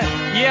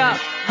Yeah,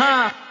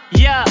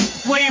 yeah,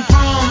 where you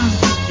from?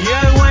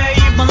 Yeah, where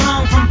you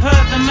belong, from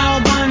Perth and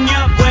Melbourne.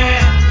 Yup,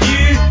 where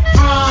you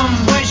from?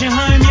 Where's your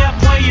home? Yup,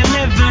 where you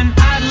living?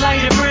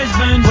 Adelaide or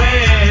Brisbane?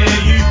 Where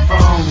you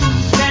from?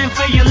 Stand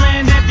for your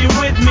land if you're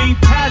with me.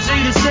 Tassie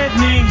to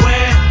Sydney.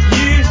 Where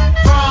you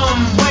from?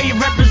 Where you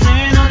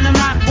represent on the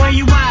map? Where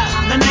you at?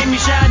 The name you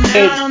shouting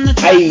out on the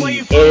track. Where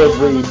you from?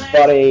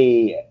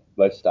 Everybody.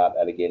 Let's start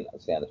that again.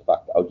 That sounded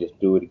fucked. I'll just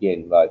do it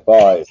again. Like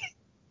 5.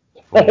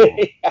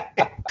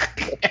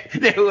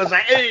 There was a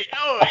hey,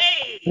 oh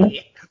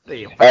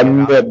hey. I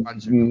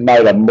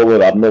made a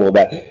mullet up, middle of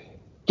that.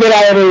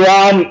 G'day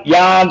everyone,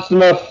 Yarn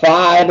Summer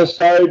Fire,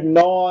 episode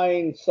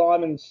 9.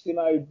 Simon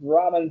Simo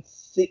Drummond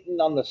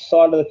sitting on the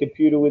side of the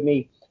computer with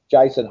me.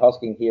 Jason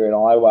Hosking here in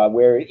Iowa,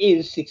 where it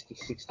is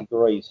 66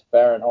 degrees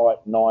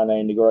Fahrenheit,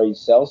 19 degrees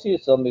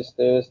Celsius on this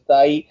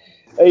Thursday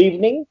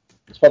evening.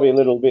 It's probably a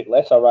little bit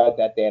less. I wrote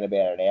that down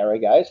about an hour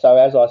ago. So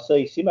as I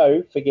see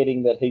Simo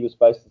forgetting that he was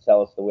supposed to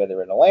tell us the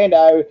weather in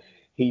Orlando,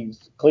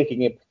 he's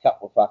clicking a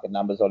couple of fucking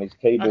numbers on his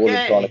keyboard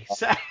and trying to.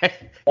 So,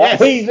 yes.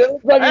 He's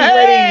ready.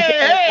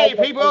 Hey,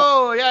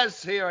 people!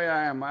 Yes, here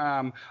I am.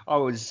 I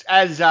was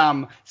as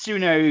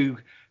Suno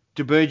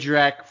de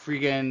Bergerac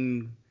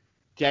friggin'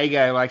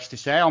 Diego likes to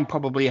say. I'm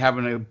probably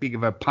having a big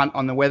of a punt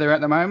on the weather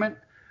at the moment.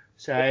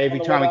 So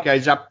every time it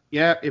goes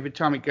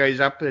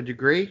up a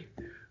degree,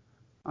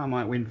 I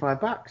might win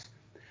 $5.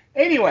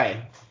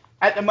 Anyway,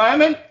 at the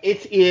moment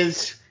it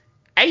is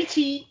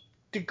 80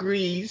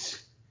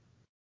 degrees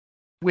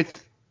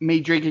with me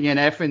drinking an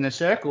F in the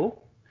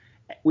circle,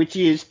 which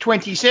is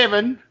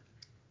 27,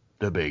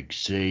 the big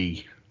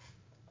C.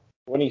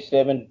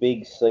 27,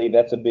 big C.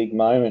 That's a big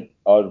moment.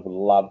 I would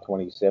love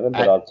 27,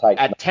 but I'd take...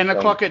 At 10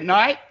 o'clock at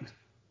night,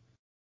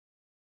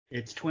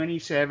 it's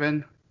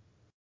 27.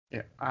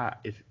 Yeah,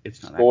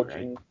 it's not that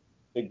great.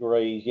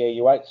 Degrees. Yeah,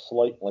 you won't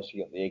sleep unless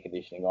you got the air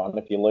conditioning on.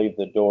 If you leave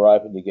the door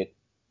open, you get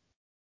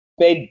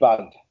bed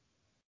bugged,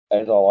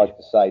 as I like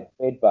to say,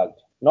 bed bugged.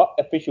 Not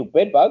official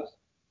bed bugs,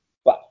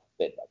 but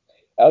bed bugs.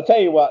 I'll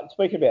tell you what,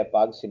 speaking about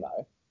bugs,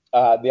 Simo,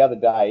 the other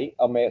day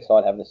I'm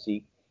outside having a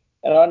cig,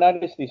 and I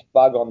noticed this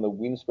bug on the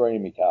windscreen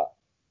of my car.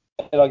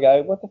 And I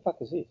go, what the fuck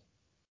is this?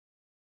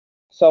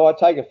 So I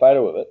take a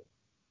photo of it.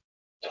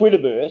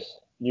 Twitterverse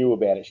knew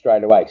about it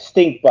straight away.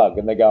 Stink bug.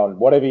 And they're going,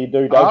 whatever you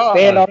do, don't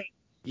stand on it.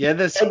 Yeah,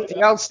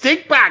 the old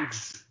stink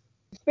bugs.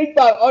 Stink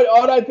bug.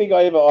 I don't think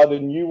I ever either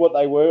knew what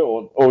they were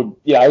or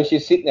you know, it's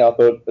just sitting there. I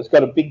thought it's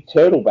got a big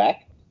turtle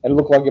back and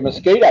looked like a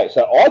mosquito.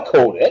 So I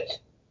called it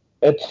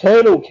a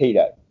turtle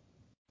keto.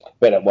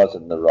 But it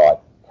wasn't the right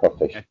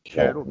professional A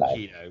turtle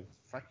name. keto.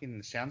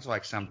 Fucking sounds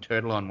like some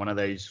turtle on one of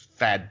those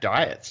fad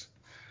diets.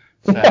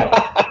 So,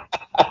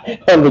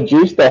 on the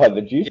juice diet,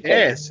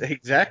 Yes,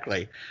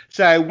 exactly.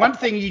 So one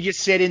thing you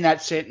just said in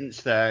that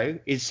sentence, though,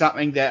 is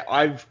something that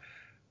I've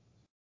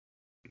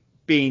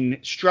been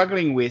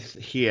struggling with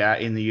here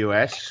in the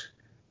US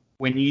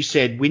when you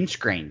said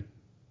windscreen.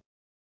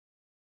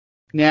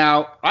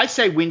 Now, I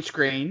say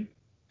windscreen,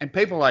 and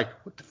people are like,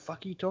 what the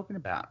fuck are you talking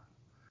about?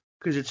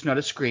 Because it's not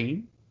a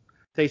screen.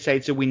 They say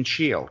it's a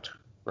windshield,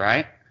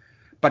 right?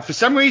 But for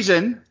some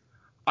reason,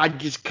 I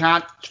just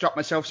can't stop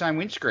myself saying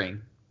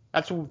windscreen.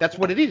 That's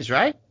what it is,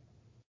 right?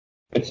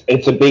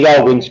 It's a big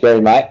old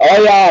windscreen, mate.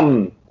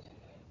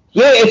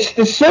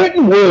 There's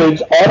certain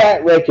words I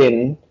don't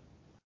reckon.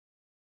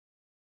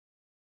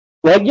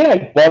 Like, you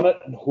know, bonnet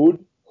and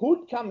hood.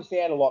 Hood comes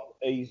down a lot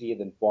easier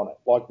than bonnet.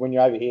 Like when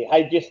you're over here,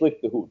 hey, just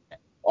lift the hood.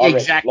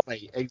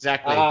 Exactly.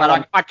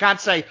 But I can't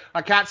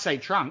say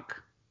trunk.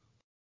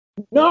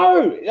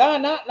 No.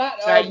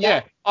 So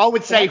yeah, I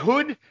would say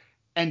hood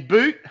and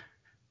boot,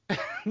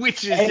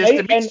 which is just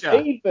a mixture.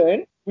 And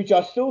even, which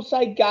I still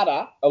say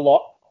gutter a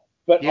lot,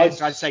 but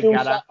yes, I say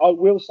gutter. I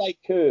will say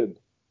curb.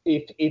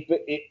 If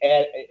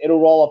it'll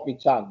roll off my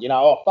tongue, you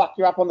know. Oh fuck,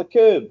 you're up on the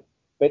curb.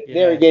 But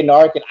there again,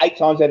 I reckon 8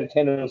 times out of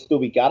 10 it'll still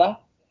be gutter.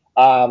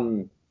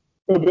 And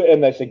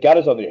they say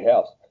gutters on your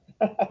house.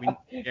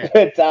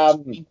 But that's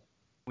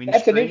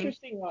an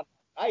interesting one.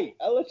 Hey,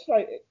 let's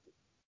say.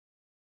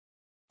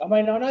 I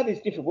mean, I know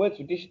there's different words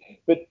for dish,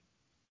 but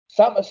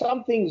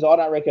some things I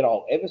don't reckon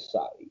I'll ever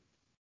say.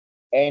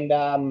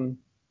 And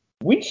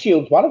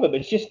windshield's one of them.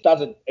 It just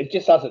doesn't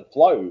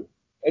flow.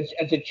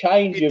 It's a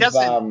change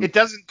it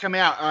doesn't come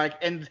out. Like,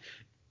 and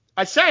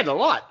I say it a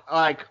lot.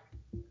 Like,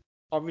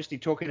 obviously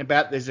talking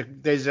about there's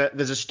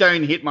a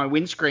stone hit my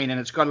windscreen and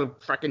it's got a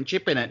fucking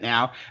chip in it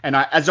now. And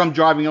as I'm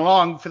driving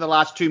along for the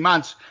last 2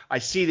 months, I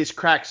see this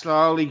crack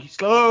slowly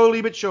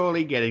but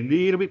surely getting a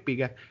little bit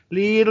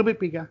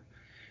bigger.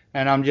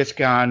 And I'm just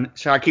going,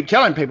 so I keep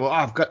telling people, oh,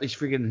 I've got this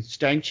friggin'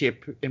 stone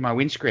chip in my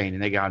windscreen.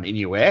 And they're going, in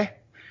your where?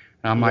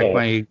 And I'm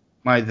like,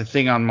 the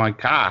thing on my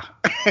car.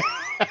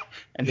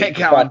 And they're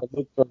going,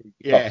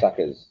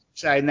 cocksuckers.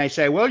 So, and they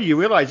say, well, you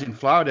realize in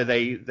Florida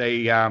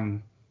they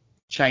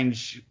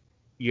change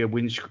your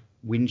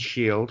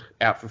windshield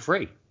out for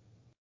free.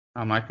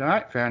 I'm like, all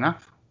right, fair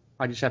enough.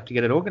 I just have to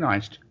get it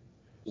organised.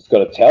 Just got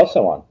to tell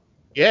someone.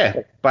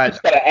 Yeah, but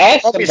just got to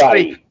ask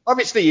somebody.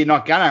 Obviously, you're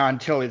not gonna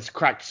until it's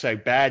cracked so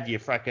bad you're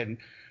fucking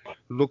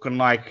looking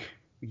like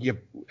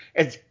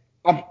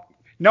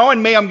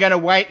Knowing me, I'm going to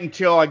wait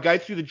until I go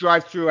through the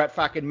drive-through at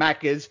fucking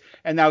Macca's,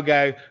 and they'll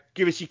go,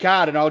 give us your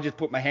card, and I'll just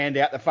put my hand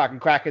out the fucking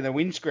crack in the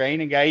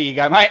windscreen and go, here you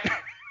go, mate.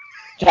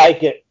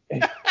 Take it.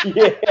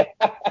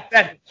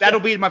 Yeah. That'll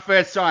be my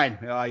first sign.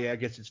 Oh, yeah, I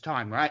guess it's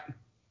time, right?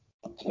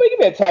 Speaking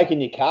about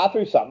taking your car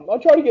through something, I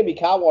tried to get my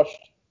car washed,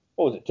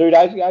 what was it, 2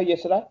 days ago,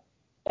 yesterday?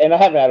 And I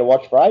haven't had a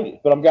watch for ages,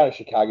 but I'm going to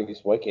Chicago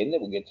this weekend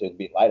that we'll get to a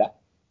bit later.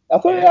 I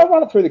thought I'd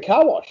run it through the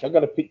car wash. I've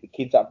got to pick the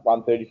kids up at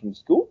 1:30 from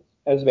school.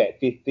 It was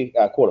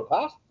about quarter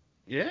past.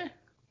 Yeah.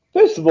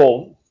 First of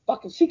all,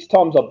 fucking 6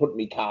 times I put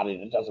my card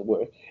in, it doesn't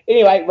work.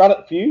 Anyway, run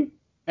it for you.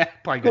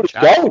 Probably got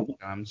charged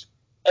times.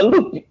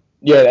 Look,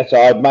 yeah, that's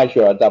all. I made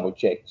sure I double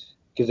checked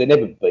because they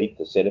never beat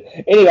the setup.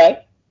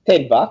 Anyway,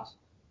 $10,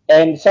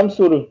 and some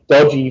sort of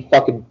dodgy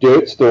fucking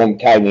dirt storm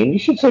came in. You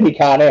should see me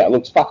car now. It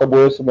looks fucking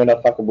worse than when I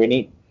fucking went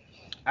in.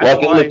 I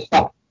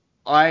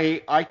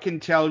can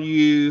tell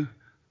you,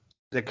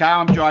 the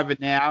car I'm driving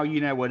now, you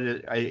know what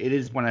it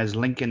is, one of those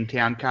Lincoln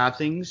Town Car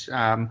things,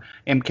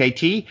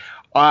 MKT.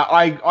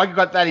 I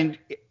got that in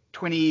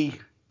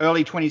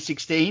early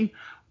 2016.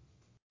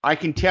 I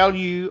can tell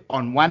you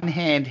on one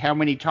hand how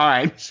many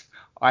times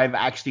I've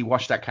actually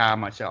washed that car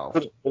myself.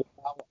 No,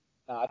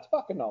 it's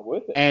fucking not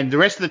worth it. And the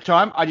rest of the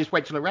time, I just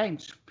wait till it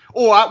rains.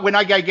 Or when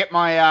I go get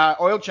my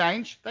oil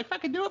change, they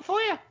fucking do it for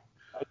you.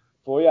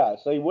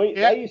 See,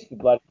 they used to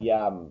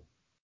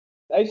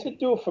they used to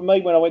do it for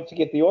me when I went to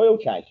get the oil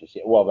change.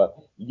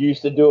 Well, they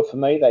used to do it for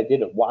me. They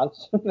did it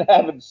once. They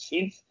haven't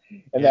since,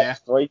 and that's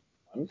 3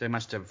 times. They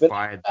must have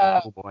fired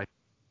the poor boy.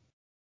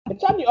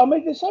 It's only, I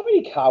mean, there's so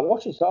many car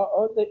washes.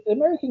 The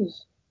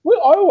Americans, I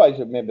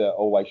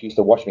always used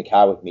to wash my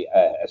car with me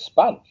a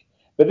sponge.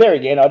 But there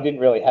again, I didn't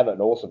really have an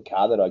awesome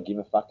car that I give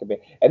a fuck about.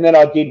 And then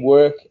I did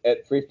work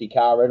at Thrifty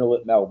Car Rental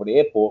at Melbourne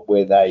Airport,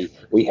 where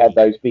we had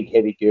those big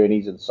heavy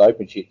gurneys and soap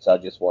and shit. So I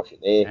just wash it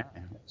there. Yeah.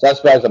 So I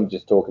suppose I'm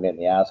just talking out in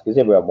the arse because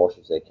everyone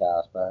washes their car,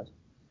 I suppose.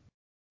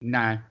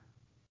 No,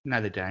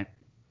 they don't.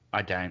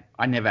 I don't.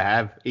 I never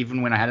have.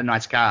 Even when I had a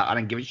nice car, I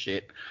don't give a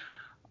shit.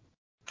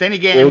 Then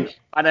again,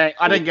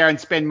 I don't go and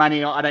spend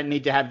money. I don't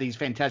need to have these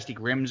fantastic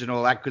rims and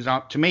all that because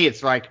to me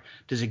it's like,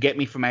 does it get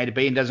me from A to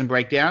B and doesn't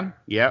break down?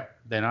 Yeah,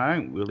 then I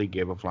don't really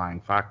give a flying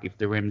fuck if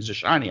the rims are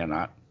shiny or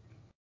not.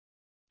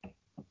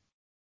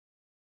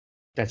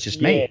 That's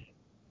just me.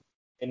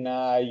 And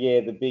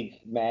the big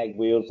mag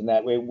wheels and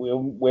that.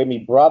 Where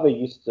my brother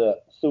used to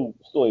still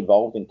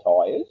involved in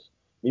tyres.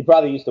 My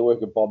brother used to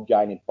work at Bob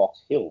Jane in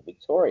Box Hill,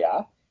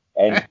 Victoria,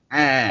 and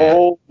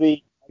all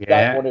the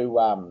don't want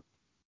to.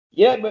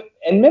 Yeah,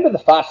 and remember the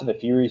Fast and the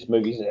Furious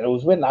movies? It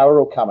was when they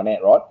were all coming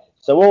out, right?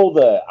 So all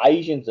the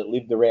Asians that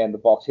lived around the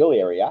Box Hill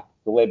area,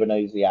 the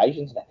Lebanese, the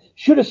Asians,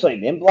 should have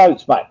seen them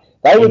blokes, mate.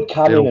 They would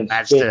come in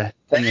and spend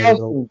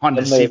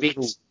Honda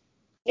Civics.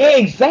 Yeah,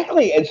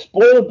 exactly, and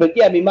spoiled. But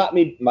yeah, my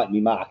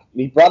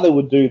brother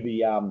would do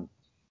the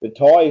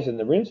tyres and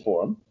the rims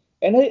for them,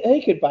 and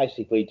he could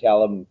basically tell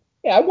them,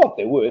 what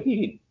they're worth. He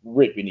didn't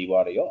rip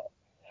anybody off.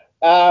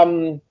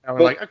 They were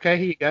like, okay,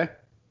 here you go.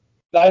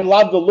 They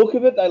loved the look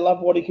of it. They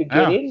loved what he could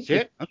get in.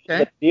 Shit,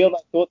 okay. The deal they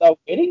thought they were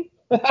getting.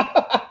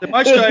 The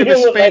most I ever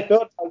spent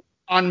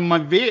on my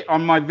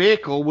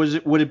vehicle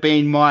would have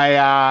been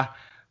my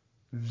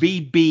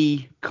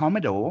VB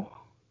Commodore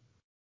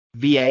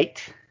V8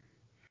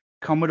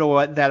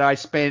 Commodore that I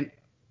spent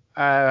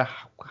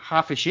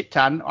half a shit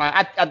ton.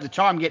 At the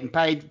time, getting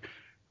paid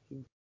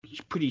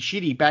pretty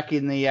shitty back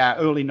in the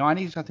early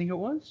 90s, I think it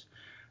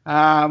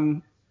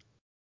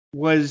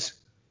was.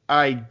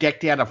 I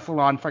decked out a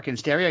full-on fucking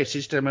stereo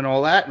system and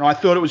all that, and I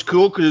thought it was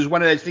cool because it was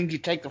one of those things you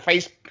take the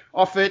face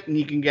off it and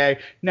you can go,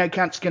 no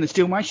cunt's going to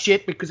steal my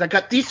shit because I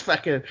got this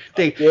fucking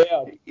thing.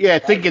 Yeah,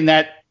 thinking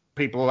that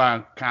people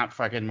can't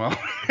fucking,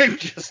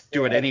 just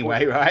do it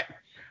anyway, right?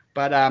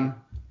 But,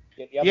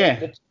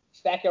 the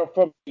stacker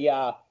from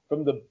the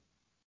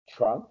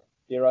trunk,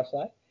 dare I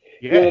say?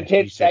 Yeah, the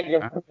tent stacker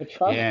from the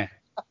trunk. Yeah.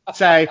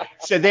 So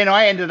then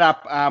I ended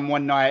up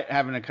one night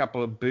having a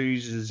couple of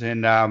boozes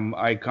and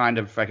I kind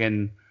of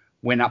fucking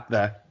went up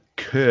the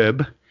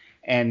curb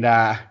and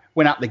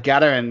went up the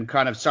gutter and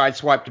kind of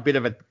sideswiped a bit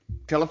of a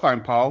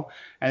telephone pole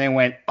and then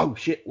went, oh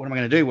shit, what am I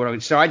going to do?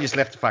 So I just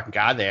left the fucking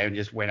car there and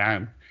just went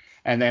home.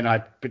 And then I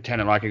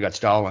pretended like it got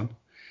stolen.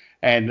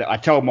 And I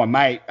told my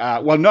mate,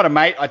 not a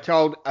mate, I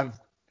told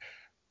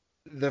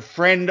the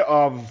friend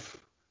of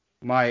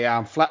my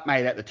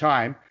flatmate at the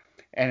time.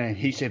 And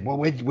he said, well,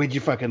 where'd you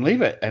fucking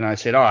leave it? And I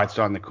said, it's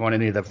on the corner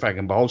near the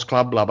fucking bowls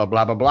club, blah, blah,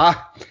 blah, blah, blah.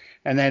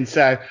 And then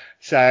so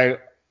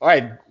I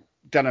had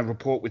done a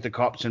report with the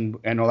cops and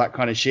all that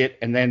kind of shit.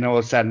 And then all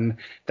of a sudden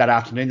that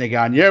afternoon they're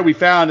going, yeah, we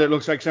found it.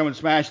 Looks like someone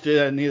smashed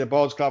it near the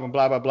bowls club and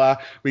blah, blah, blah.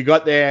 We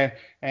got there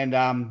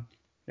and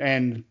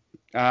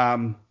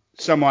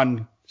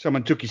someone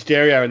took his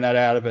stereo and that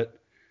out of it.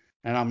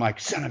 And I'm like,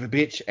 son of a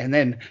bitch. And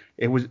then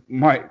it was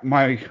my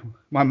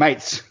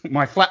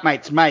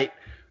flatmate's mate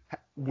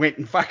went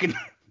and fucking,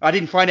 I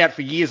didn't find out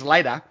for years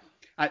later,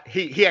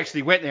 he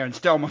actually went there and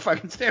stole my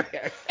fucking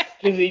stereo.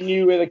 Because he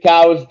knew where the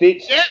car was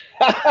ditched. Yeah.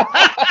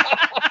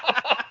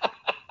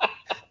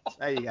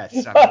 There you go,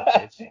 son of a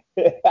bitch.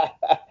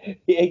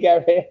 Yeah, go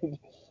around.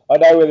 I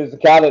know where there's a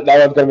car that no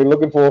one's going to be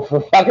looking for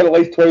fucking at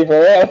least 24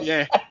 hours.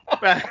 Yeah,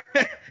 but,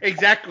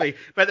 exactly.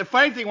 But the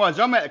funny thing was,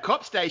 I'm at a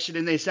cop station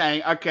and they're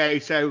saying, okay,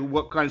 so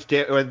what kind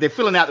of or they're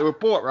filling out the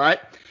report, right?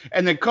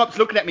 And the cop's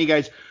looking at me and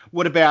goes,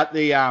 what about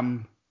the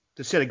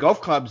set of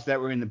golf clubs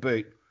that were in the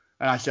boot?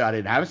 And I said, I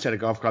didn't have a set of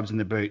golf clubs in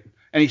the boot.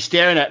 And he's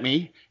staring at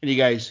me and he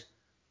goes,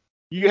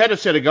 you had a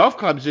set of golf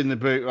clubs in the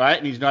boot, right?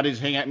 And he's nodding his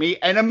head at me.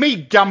 And me,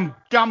 dumb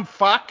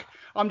fuck,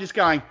 I'm just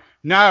going,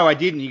 no, I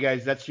didn't. He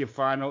goes, that's your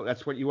final,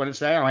 that's what you want to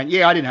say? I went,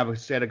 yeah, I didn't have a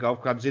set of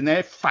golf clubs in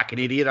there. Fucking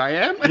idiot I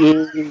am.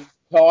 You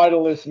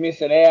titleless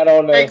missing out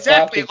on the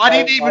Exactly. I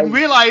didn't even fucking-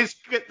 realise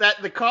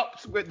that the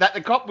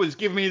cop was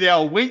giving me the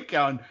old wink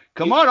going,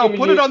 come on, I'll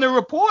put it on the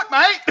report,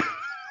 mate.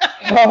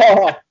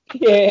 Oh,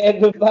 yeah,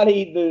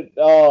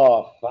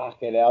 oh,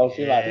 fucking hell.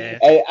 Yeah.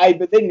 Hey,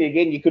 but then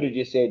again, you could have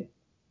just said,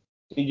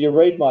 did you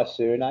read my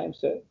surname,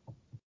 sir?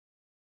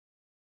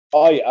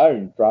 I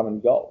own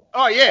Drummond Golf.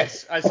 Oh,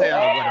 yes. I say, oh,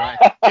 what do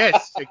I?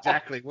 Yes,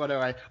 exactly. What do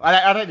I?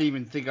 I don't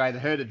even think I'd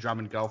heard of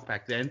Drummond Golf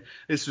back then.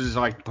 This was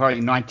like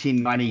probably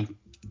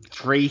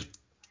 1993.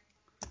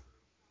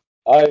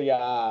 Oh,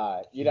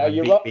 yeah. You know,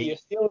 you're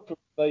stealing from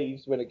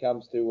thieves when it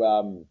comes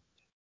to,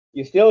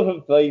 you're stealing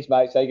from thieves,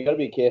 mate, so you've got to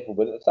be careful.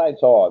 But at the same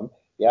time,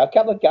 yeah, a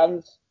couple of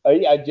guns,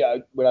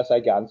 when I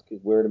say guns,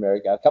 because we're in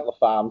America, a couple of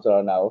farms that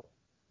I know of.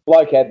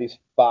 Bloke had this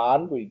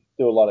barn. We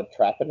do a lot of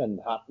trapping and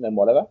hunting and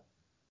whatever.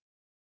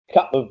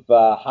 Couple of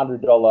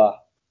 $100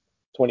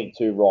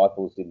 .22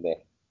 rifles in there.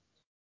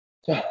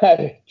 So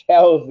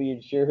tells the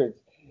insurance,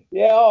 they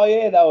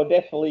were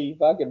definitely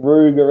fucking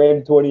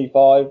Ruger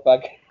M25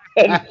 fucking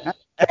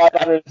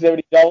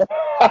 $570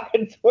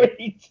 fucking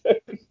 22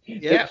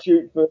 Yeah.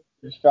 shoot for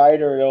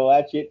Australia and all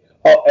that shit.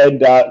 Oh,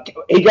 and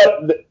he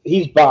got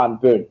his barn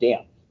burnt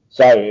down.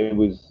 So it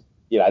was,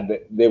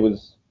 there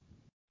was,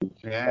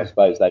 I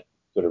suppose they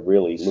sort of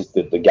really looked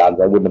at the guns.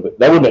 They wouldn't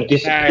have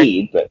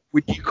disappeared. But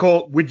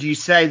would you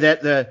say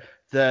that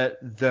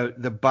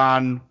the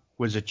barn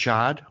was a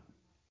chard?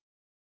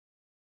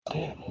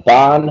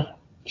 Barn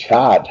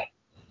chard.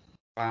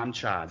 Barn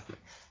chard.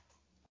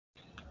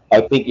 I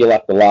think you'll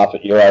have to laugh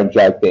at your own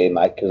joke there,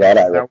 mate, because I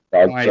don't know.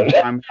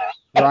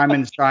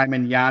 Ryman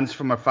Simon yarns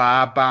from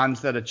afar,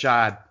 barns that are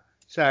charred.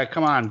 So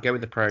come on, get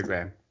with the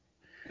program.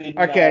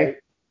 Okay.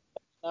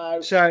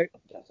 No. So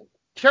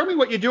tell me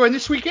what you're doing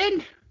this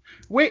weekend.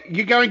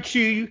 You're going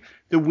to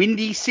the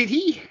Windy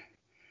City?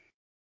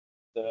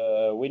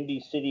 The Windy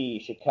City,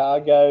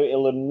 Chicago,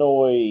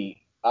 Illinois.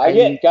 Go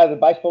to the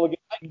baseball again.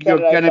 You're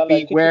going to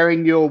be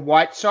wearing your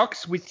white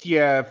socks with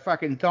your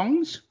fucking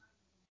thongs?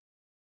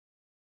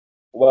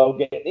 Well,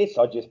 get this.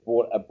 I just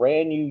bought a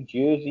brand new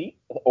jersey,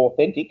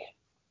 authentic,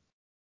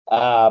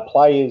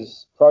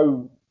 Players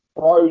Pro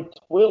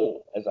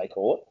Twill, as they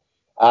call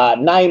it.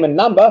 Name and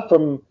number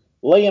from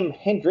Liam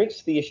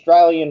Hendriks, the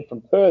Australian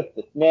from Perth,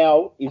 that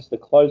now is the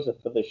closer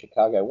for the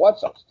Chicago White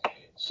Sox.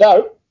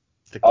 So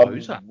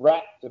I'm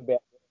wrapped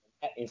about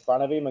that in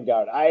front of him and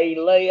going, hey,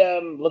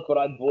 Liam, look what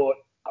I bought.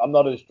 I'm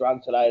not as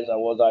drunk today as I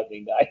was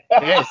opening day.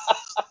 Yes.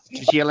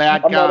 Just yell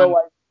out,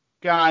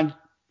 going,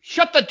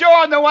 shut the door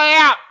on the way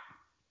out.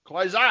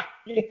 Closer.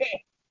 Yeah.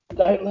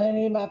 Don't let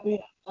him up here.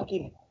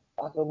 Fucking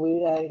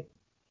weirdo.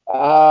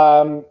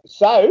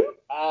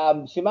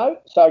 Simo,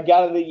 so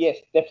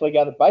definitely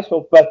go to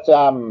baseball, but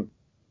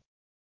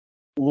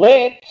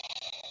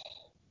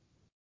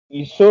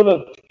you sort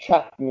of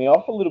chucked me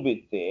off a little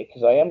bit there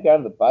because I am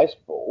going to the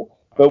baseball,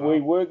 but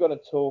we were going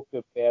to talk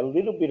a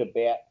little bit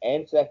about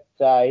Anzac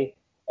Day,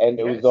 and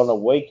it was on a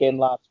weekend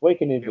last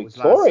week, and in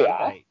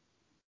Victoria,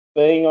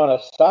 being on a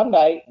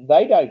Sunday,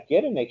 they don't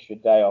get an extra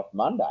day off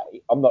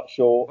Monday. I'm not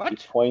sure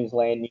if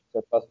Queensland, New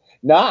South Wales.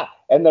 Nah,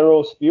 and they're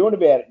all spewing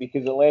about it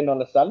because it landed on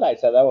a Sunday,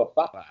 so they were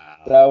fucked. Wow.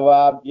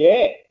 So,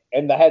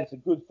 and they had some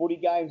good footy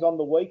games on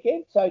the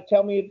weekend. So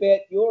tell me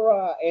about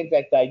your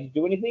Anzac Day. Did you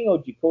do anything, or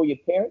did you call your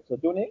parents, or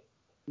do anything?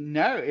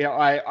 No,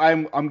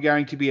 I'm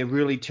going to be a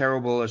really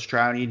terrible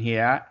Australian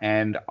here,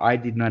 and I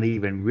did not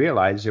even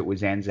realise it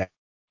was Anzac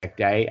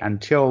Day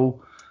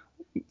until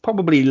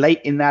probably late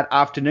in that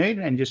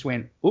afternoon, and just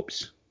went,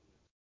 oops.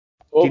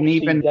 Didn't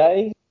even.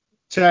 Day.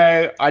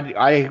 So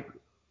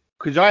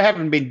because I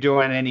haven't been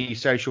doing any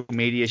social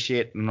media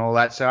shit and all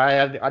that, so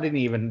I didn't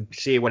even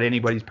see what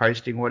anybody's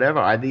posting, whatever.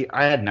 I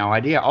had no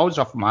idea. I was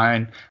off my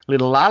own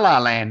little la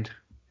land.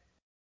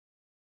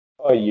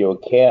 Oh, you were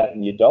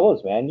counting your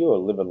dollars, man. You were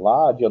living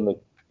large You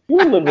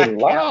were living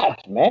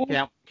large, man.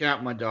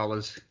 Count my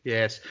dollars.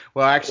 Yes.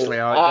 Well,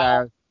 actually,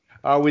 I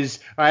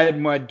had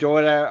my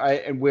daughter.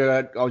 I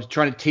was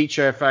trying to teach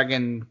her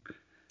fucking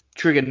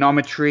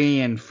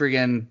trigonometry and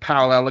friggin'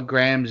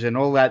 parallelograms and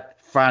all that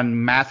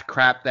fun math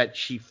crap that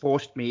she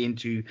forced me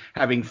into,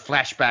 having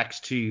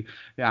flashbacks to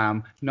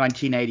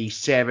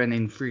 1987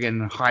 in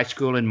friggin' high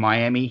school in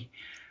Miami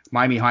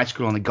High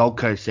School on the Gold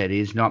Coast, that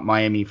is, not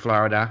Miami,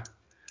 Florida.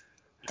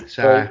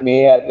 So freak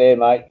me out there,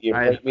 mate. You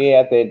freak me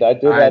out there.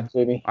 Don't do that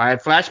to me. I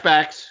had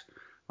flashbacks.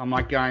 I'm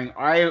like going,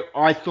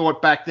 I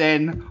thought back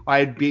then I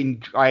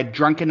had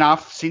drunk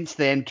enough since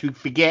then to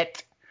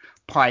forget,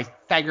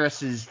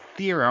 Pythagoras'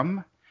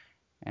 theorem,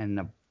 and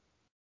the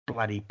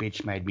bloody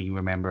bitch made me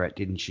remember it,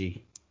 didn't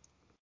she?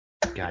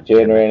 God damn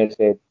Turned it. around and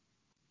said,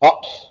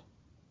 Pops,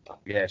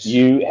 Yes.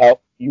 you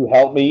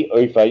help me.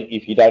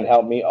 If you don't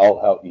help me, I'll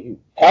help you.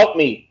 Help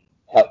me.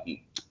 Help you.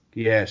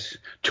 Yes.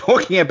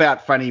 Talking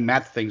about funny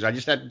math things, I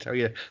just had to tell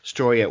you a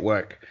story at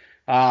work.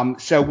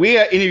 So we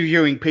are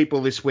interviewing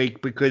people this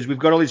week because we've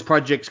got all these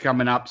projects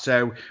coming up,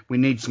 so we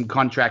need some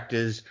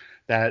contractors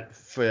that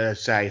for,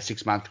 say, a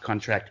 6-month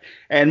contract.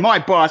 And my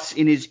boss,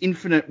 in his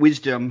infinite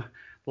wisdom,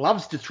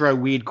 loves to throw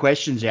weird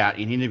questions out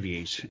in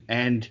interviews.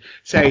 And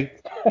so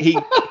he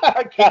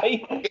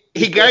Okay.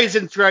 he goes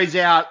and throws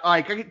out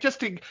like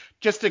just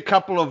a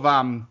couple of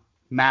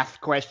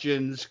math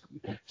questions.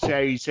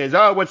 So he says,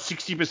 "Oh, what's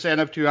 60%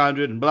 of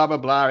 200?" and blah blah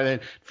blah, and then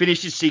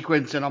finish his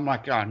sequence. And I'm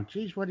like, "Oh,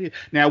 geez, what do you?"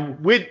 Now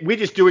we're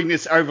just doing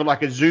this over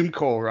like a Zoom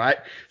call, right?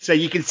 So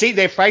you can see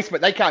their face, but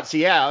they can't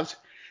see ours.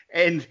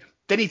 And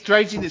then he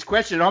throws in this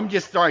question. And I'm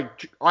just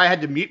like, I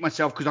had to mute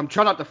myself because I'm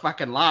trying not to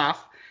fucking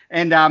laugh.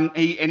 And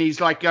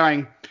he's like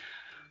going,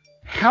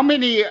 how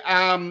many,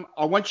 I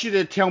want you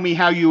to tell me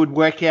how you would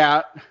work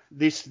out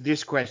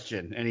this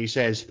question. And he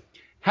says,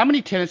 how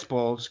many tennis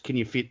balls can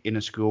you fit in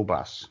a school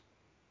bus?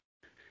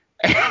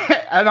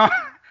 and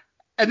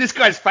this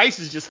guy's face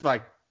is just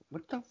like,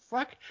 what the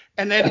fuck?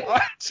 And then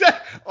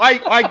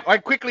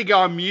I quickly go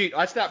on mute.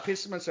 I start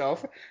pissing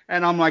myself,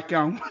 and I'm like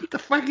going, what the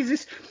fuck is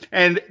this?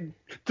 And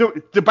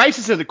the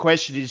basis of the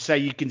question is so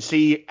you can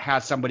see how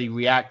somebody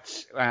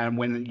reacts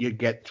when you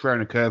get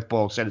thrown a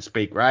curveball, so to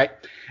speak, right?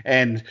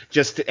 And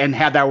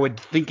how they would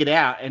think it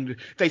out. And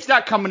they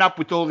start coming up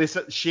with all this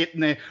shit,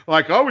 and they're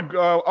like, I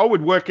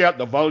would work out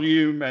the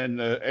volume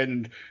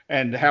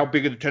and how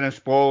big are the tennis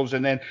balls,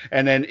 and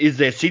then is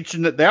there seats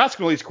in it? They're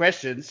asking all these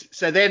questions.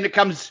 So then it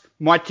comes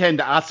my turn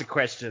to ask a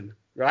question,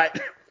 right?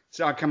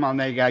 So I come on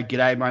there, you go,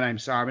 g'day, my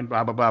name's Simon,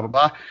 blah, blah, blah, blah,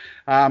 blah.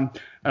 And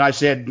I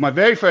said, my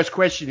very first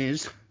question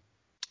is,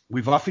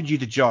 we've offered you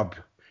the job.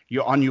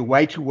 You're on your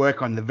way to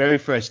work on the very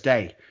first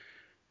day.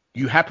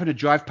 You happen to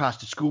drive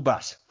past a school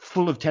bus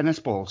full of tennis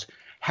balls.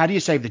 How do you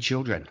save the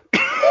children?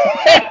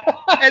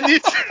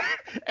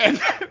 and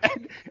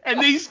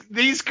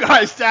these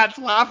guys start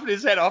laughing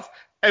his head off.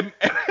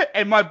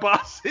 And my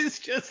boss is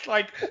just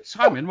like,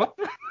 Simon, what?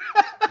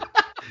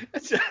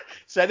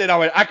 So then I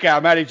went, okay,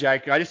 I'm only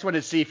joking. I just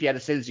wanted to see if you had a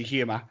sense of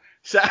humour.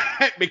 So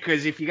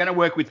because if you're going to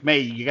work with me,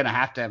 you're going to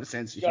have to have a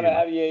sense of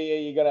humour.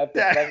 You're going to have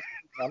to.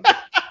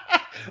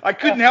 I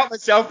couldn't help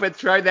myself but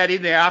throw that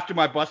in there after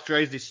my boss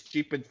throws this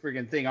stupid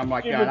friggin' thing. I'm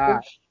like, yeah,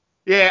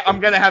 I'm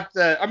gonna have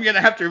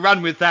to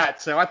run with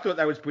that. So I thought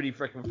that was pretty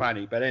freaking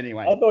funny. But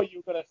anyway, I thought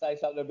you were going to say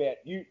something about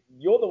you.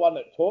 You're the one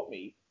that taught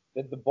me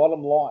that the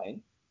bottom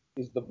line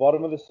is the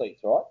bottom of the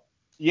seats, right?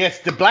 Yes,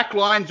 the black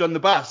lines on the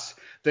bus.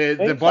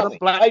 The bottom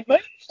black.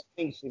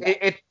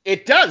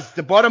 It does.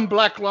 The bottom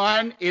black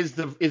line is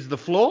the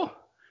floor.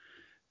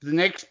 The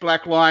next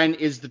black line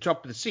is the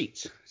top of the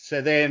seats.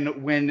 So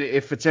then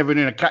if it's ever in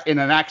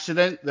an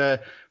accident,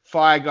 the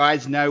fire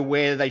guys know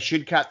where they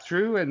should cut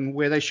through and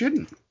where they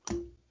shouldn't.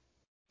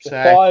 The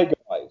fire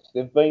guys,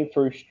 they've been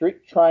through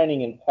strict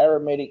training and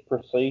paramedic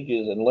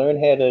procedures and learn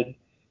how to...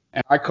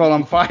 And I call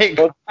them fire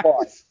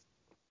guys.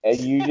 And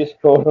you just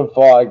call them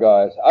fire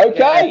guys.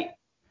 Okay. Yeah.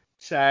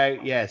 So,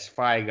 yes,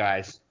 fire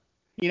guys.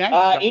 You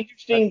know,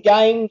 interesting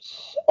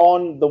games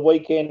on the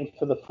weekend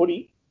for the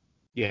footy.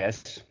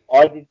 Yes.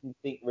 I didn't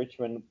think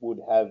Richmond would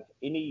have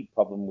any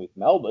problem with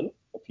Melbourne.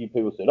 A few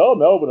people said,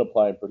 Melbourne are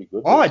playing pretty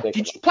good. Oh, did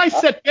you place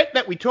that bet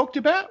that we talked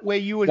about where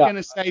you were going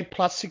to say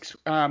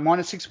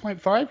minus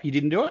 6.5? You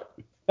didn't do it?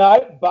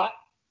 No, but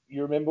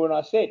you remember when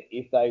I said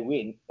if they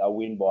win, they'll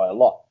win by a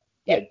lot.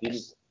 They yes.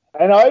 didn't.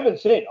 And I even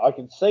said I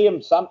can see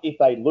them if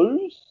they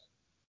lose,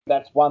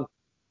 that's one thing.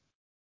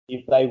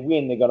 If they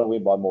win, they're going to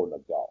win by more than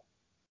a goal.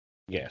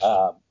 Yes.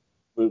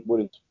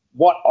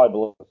 What I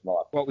believe is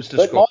my... What was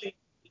the score? My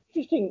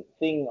interesting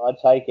thing I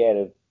take out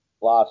of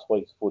last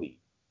week's footy,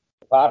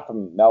 apart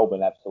from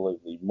Melbourne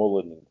absolutely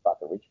mulling in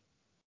fucking Richmond,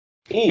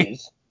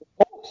 is the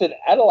Hawks at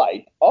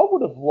Adelaide. I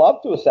would have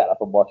loved to have sat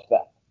up and watched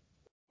that.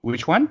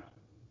 Which one?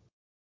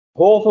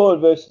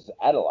 Hawthorn versus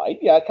Adelaide.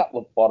 Yeah, a couple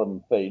of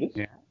bottom feeders.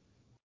 Yeah.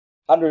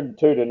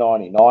 102 to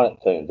 99 it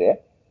turns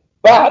out.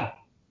 But...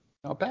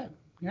 Not bad.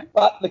 Yeah.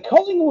 But the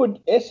Collingwood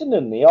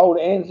Essendon, the old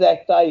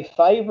Anzac Day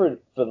favourite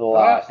for the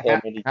last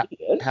how many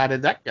years? How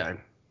did that go?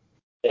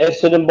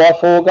 Essendon by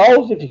 4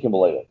 goals, if you can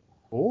believe it.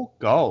 4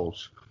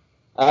 goals.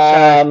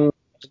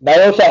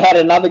 They also had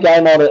another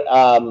game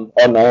on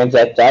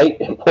Anzac Day.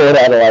 Port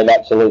Adelaide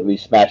absolutely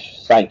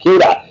smashed St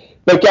Kilda.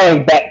 But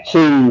going back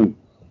to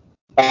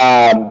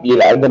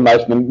the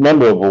most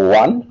memorable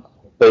one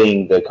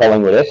being the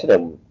Collingwood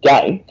Essendon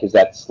game, because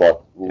that's like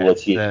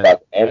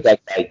legit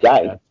Anzac Day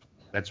game.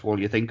 That's all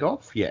you think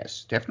of?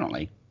 Yes,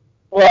 definitely.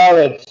 Well,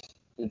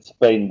 it's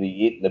been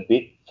the it and the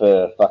bit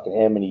for fucking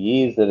how many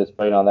years that it's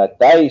been on that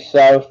day.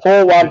 So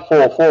 4-1,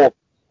 4-4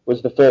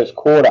 was the first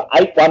quarter.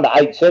 8-1 to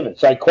 8-7.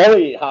 So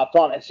quality at half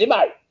time. And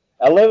Simo,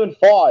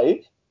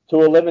 11-5 to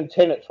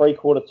 11-10 at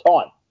 3-quarter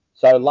time.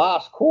 So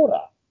last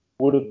quarter,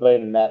 would have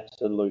been an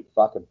absolute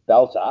fucking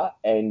belter,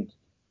 and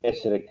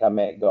Essendon had come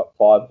out and got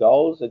 5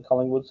 goals, and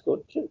Collingwood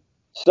scored 2.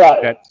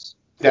 So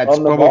That's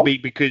probably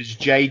because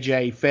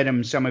JJ fed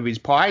him some of his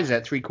pies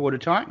at 3/4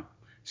 time,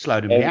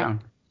 slowed him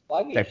down.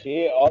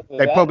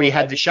 They probably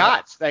had the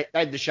shots. They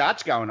had the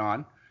shots going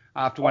on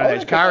after one of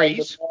those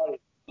curries.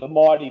 The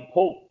mighty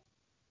pull.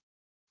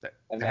 They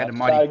had a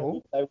mighty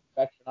pull? They went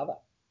back to another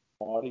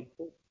mighty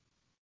pull.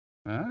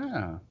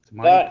 Ah, the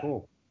mighty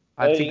pull.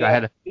 I think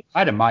I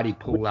had a mighty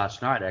pull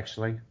last night,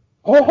 actually.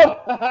 Oh,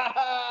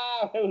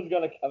 it was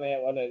going to come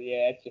out, wasn't it?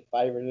 Yeah, it's your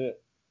favourite, isn't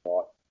it?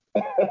 Right.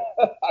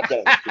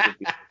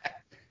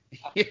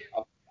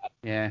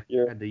 Yeah.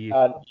 You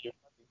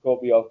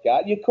caught me off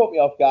guard. You caught me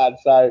off guard.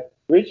 So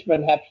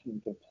Richmond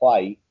happens to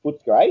play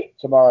Footscray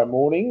tomorrow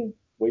morning.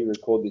 We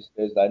record this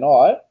Thursday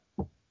night.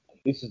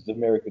 This is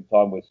American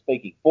time we're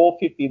speaking.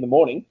 4:50 in the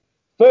morning.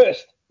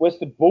 First,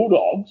 Western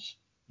Bulldogs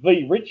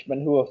v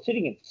Richmond, who are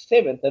sitting in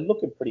 7th and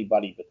looking pretty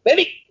bloody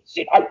pathetic.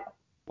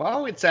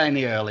 Well, it's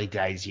only early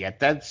days yet.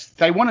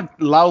 They want to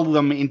lull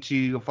them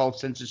into a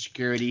false sense of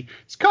security.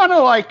 It's kind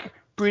of like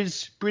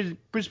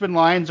Brisbane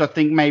Lions, I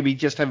think, maybe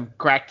just have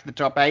cracked the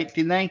top 8,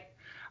 didn't they?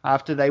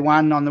 After they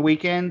won on the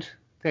weekend.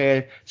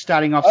 They're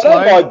starting off slow.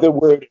 I don't like the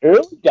word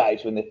early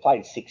days when they've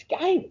played 6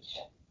 games.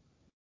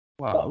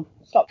 Well,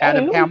 out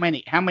of how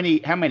many?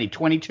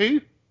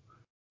 22?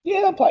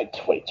 Yeah, they played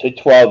 22,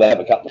 12. They have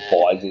a couple of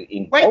buys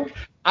in.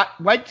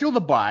 Wait till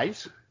the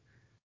buys.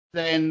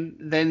 Then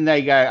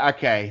they go,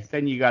 okay,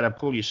 then you got to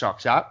pull your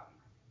socks up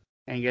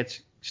and get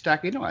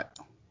stuck into it.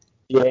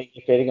 Yeah,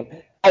 you're feeding them.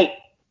 Hey,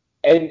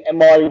 and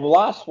my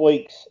last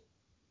week's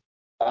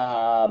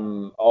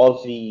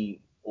Aussie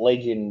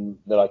legend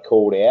that I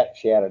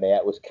shouted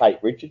out, was Kate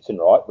Richardson,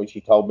 right? When she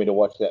told me to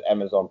watch that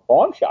Amazon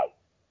Prime show.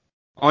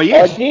 Oh,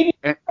 yes. I did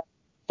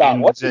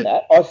start watching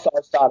that. I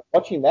started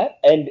watching that,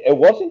 and it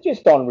wasn't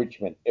just on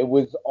Richmond. It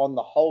was on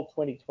the whole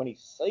 2020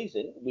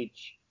 season,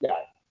 which,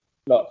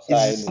 not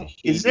saying...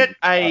 Is it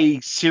a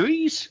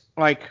series?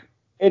 Like...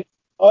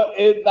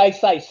 they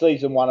say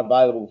season 1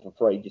 available for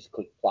free. Just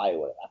click play or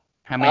whatever.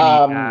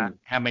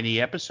 How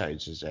many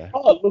episodes is there?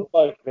 Oh, it looked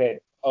like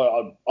that.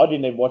 I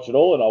didn't even watch it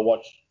all, and I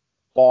watched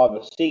 5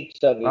 or 6.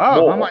 So there's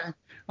more.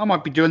 I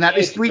might be doing that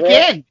this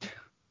weekend.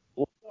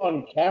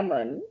 Leon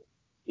Cameron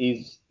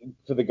is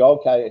for the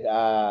Gold Coast,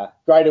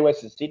 Greater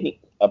Western Sydney.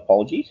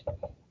 Apologies.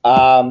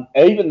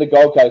 Even the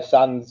Gold Coast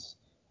Suns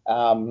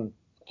coach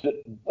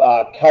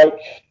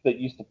that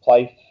used to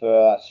play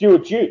for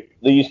Stuart Dew,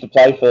 that used to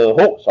play for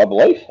Hawks, I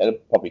believe, and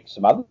probably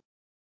some others.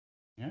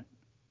 Yeah.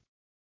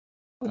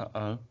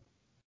 Uh-oh.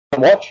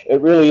 Watch.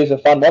 It really is a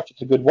fun watch.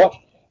 It's a good watch.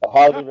 I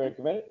highly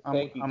recommend it.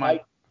 Thank you,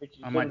 Kate.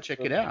 I might check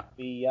it out.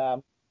 Be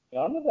on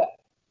with that.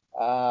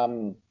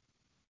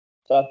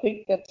 So I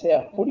think that's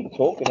our footy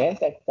talk, and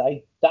Anzac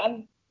Day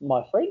done,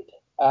 my friend.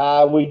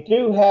 We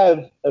do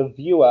have a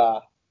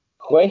viewer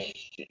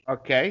question.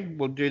 Okay,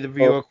 we'll do the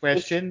viewer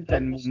question,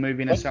 then we'll move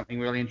into something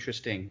really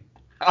interesting.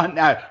 Oh,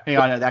 no. Hang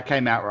on, that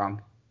came out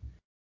wrong.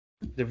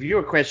 The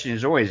viewer question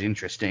is always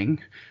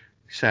interesting.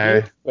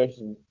 So. The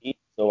question is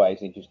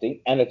always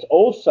interesting, and it's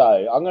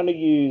also, I'm going to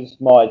use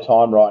my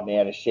time right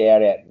now to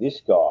shout out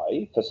this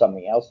guy for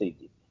something else he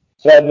did.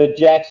 So the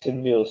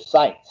Jacksonville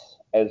Saints,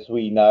 as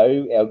we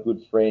know, our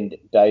good friend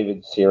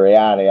David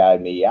Sirianni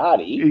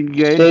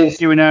says,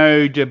 do you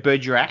know de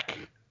Bergerac?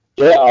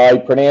 Yeah, I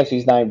pronounce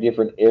his name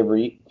different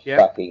every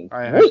fucking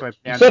week,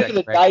 except for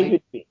the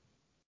David bit.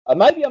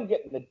 Maybe I'm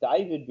getting the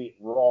David bit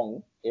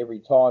wrong every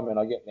time, and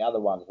I get the other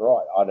ones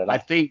right. I don't know. I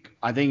think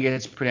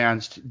it's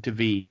pronounced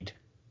David.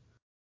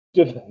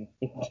 David.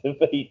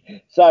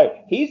 So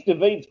here's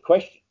David's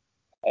question,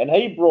 and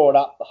he brought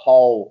up the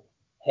whole: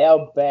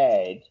 how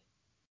bad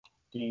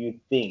do you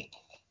think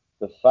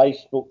the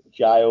Facebook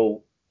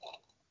jail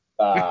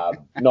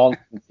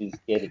nonsense is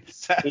getting?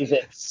 Is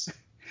it?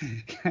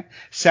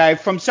 So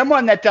from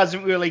someone that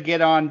doesn't really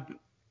get on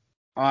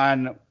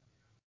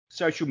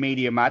social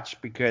media much,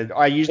 because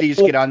I usually just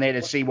get on there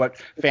to see what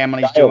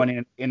family's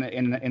doing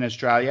in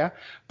Australia,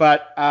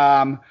 but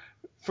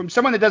from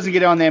someone that doesn't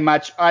get on there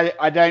much,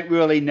 I don't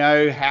really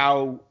know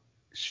how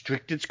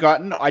strict it's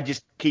gotten. I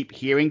just keep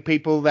hearing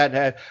people that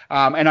have,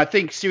 and I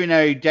think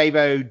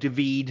Davo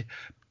David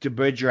de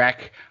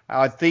Bergerac,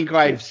 I think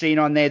I've seen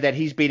on there that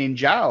he's been in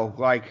jail.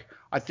 Like,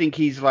 I think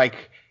he's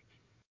like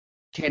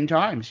 10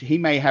 times. He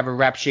may have a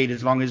rap sheet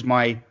as long as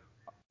my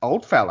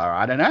old fella.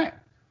 I don't know.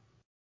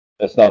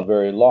 That's not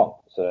very long,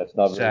 so that's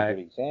not a very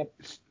good example.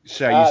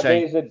 So you're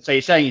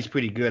saying he's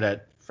pretty good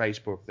at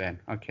Facebook then?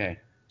 Okay.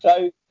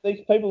 So these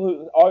people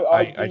who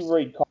I do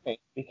read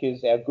comments,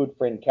 because our good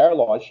friend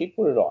Caroline, she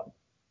put it on,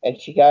 and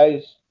she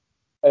goes,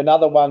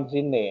 another one's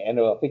in there, and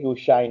I think it was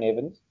Shane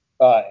Evans.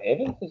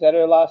 Evans, is that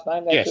her last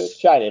name? Yes. Her?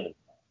 Shane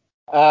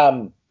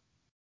Evans.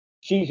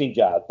 She's in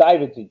jail.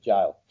 David's in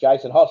jail.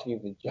 Jason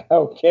Hoskins in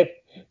jail.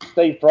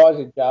 Steve Fry's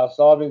in jail.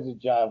 Simon's in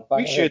jail.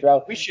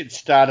 We should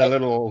start a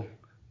little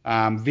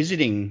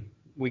visiting.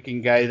 We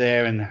can go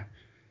there and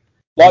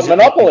like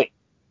Monopoly.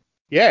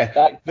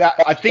 Yeah,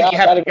 I think you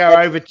have to go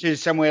over to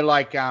somewhere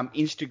like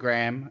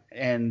Instagram,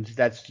 and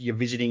that's your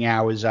visiting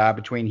hours are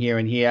between here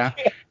and here,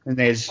 and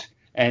there's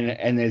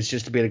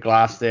just a bit of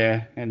glass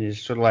there, and you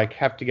sort of like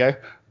have to go,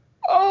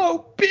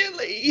 oh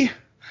Billy,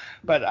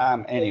 but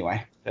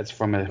anyway, that's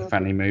from a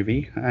funny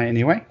movie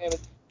anyway.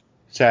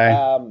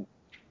 So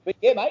but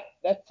yeah, mate,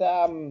 that's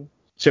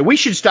So we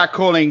should start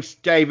calling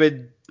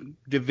David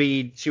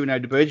Cyrano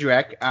de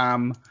Bergerac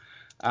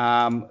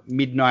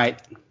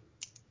Midnight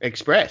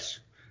Express.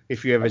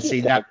 If you ever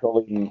seen that,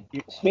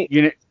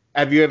 Smith.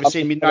 Have you ever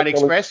seen Midnight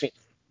Express?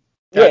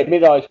 Yeah,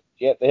 Midnight.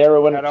 Yeah, the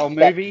heroin. That old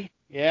movie.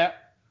 Yeah.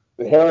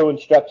 The heroin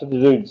strapped to the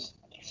dude's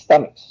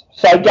stomachs.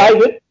 So,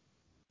 David,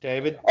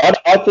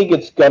 I think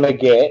it's gonna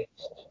get.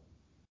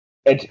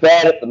 It's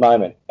bad at the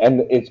moment,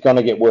 and it's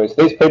gonna get worse.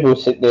 There's people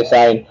sitting there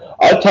saying,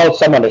 "I told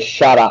someone to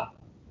shut up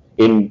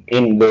in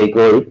their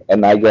group,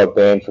 and they got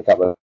banned for a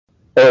couple of,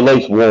 or at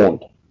least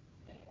warned."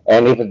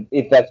 And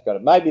if that's got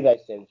it, maybe they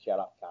said, "Shut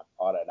up, cunt."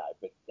 I don't know,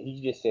 but he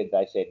just said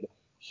they said,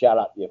 "Shut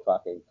up, you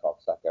fucking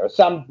cocksucker," or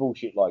some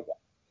bullshit like that.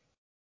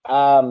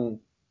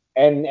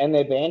 And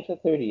they're banned for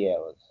 30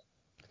 hours.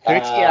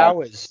 30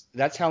 hours.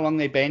 That's how long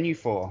they ban you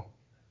for.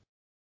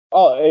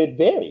 Oh, it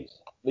varies.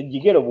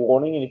 You get a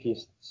warning, and if you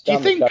do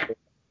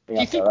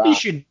you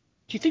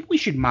think we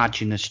should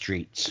march in the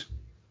streets?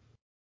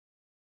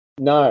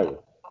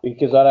 No,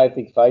 because I don't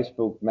think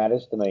Facebook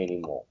matters to me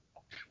anymore.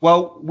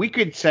 Well, we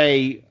could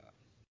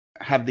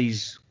have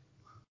these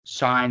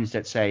signs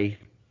that say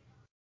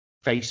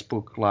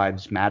Facebook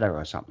Lives Matter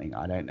or something.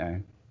 I don't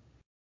know.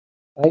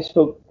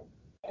 Facebook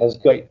has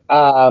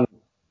got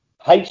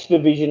H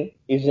Division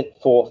isn't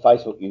for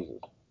Facebook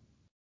users.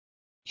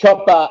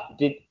 Chopper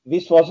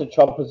this wasn't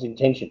Chopper's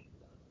intention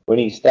when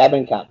he's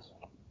stabbing cunts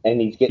and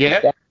he's getting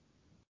stabbed.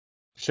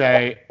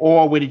 So,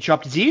 or when he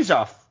chopped his ears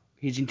off,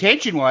 his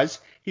intention was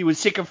he was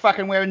sick of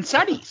fucking wearing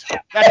sunnies.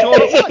 That's all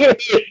it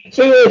was.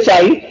 So you're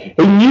saying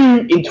he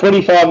knew in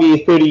 25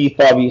 years,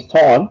 35 years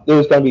time there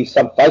was going to be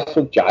some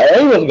Facebook jail.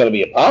 He wasn't going to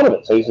be a part of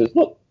it. So he says,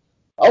 look,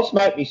 I'll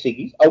smoke me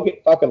ciggies, I'll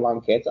get fucking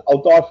lung cancer,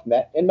 I'll die from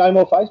that, and no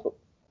more Facebook.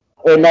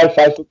 Or no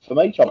Facebook for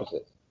me, Chopper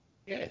says.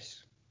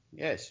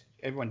 Yes.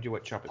 Everyone do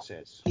what Chopper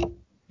says.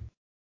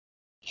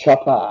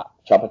 Chopper.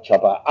 So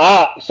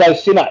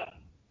Simo.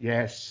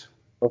 Yes.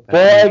 Before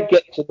I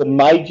get to the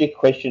major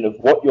question of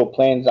what your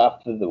plans are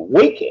for the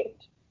weekend.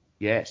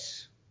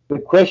 Yes. The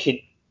question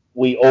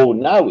we all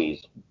know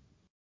is,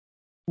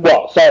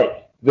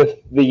 the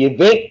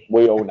event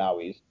we all know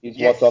is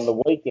what's on the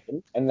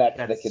weekend, and that's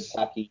the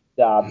Kentucky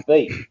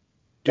Derby.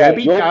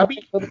 Derby.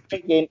 For the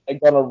weekend are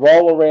going to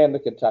roll around the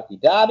Kentucky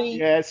Derby.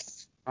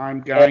 Yes,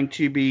 I'm going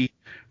to be.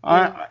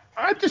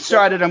 I've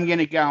decided I'm going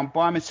to go and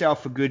buy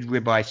myself a good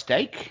ribeye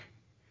steak.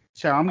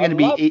 So I'm going to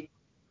be.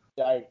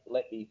 Don't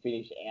let me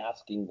finish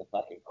asking the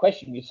fucking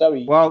question. You're so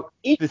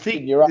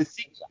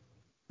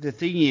the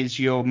thing is,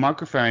 your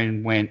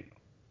microphone went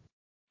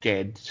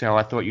dead, so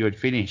I thought you had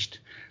finished.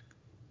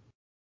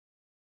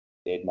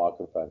 Dead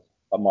microphone.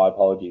 My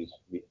apologies,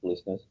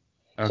 listeners.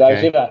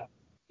 Okay. So,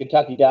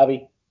 Kentucky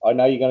Derby. I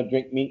know you're going to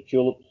drink mint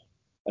juleps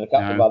and a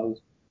couple of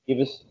others. Give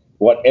us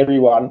what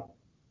everyone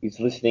is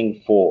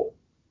listening for.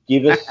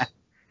 Give us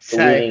the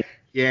winning.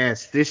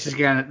 Yes, this is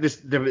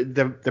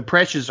the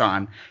pressure's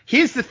on.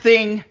 Here's the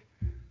thing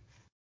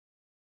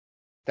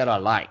that I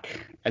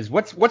like, as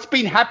what's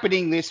been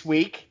happening this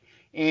week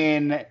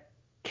in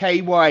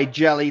KY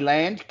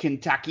Jellyland,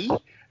 Kentucky,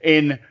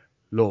 in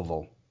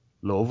Louisville.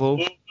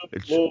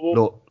 It's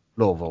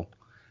Louisville.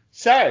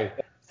 So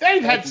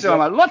they've had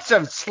lots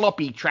of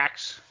sloppy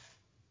tracks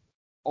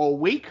all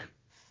week,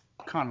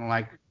 kind of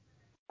like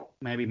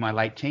maybe my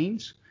late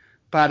teens,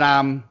 but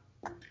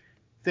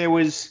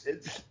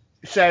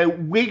so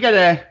we're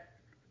gonna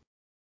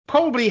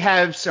probably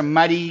have some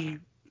muddy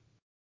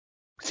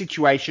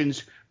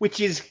situations, which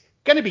is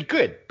going to be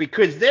good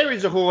because there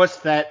is a horse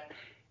that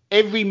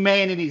every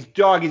man and his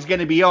dog is going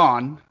to be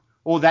on,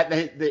 or that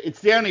it's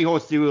the only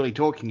horse they're really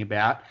talking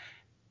about,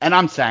 and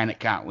I'm saying it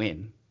can't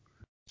win.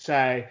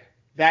 So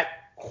that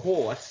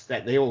horse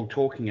that they're all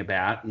talking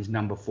about is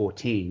number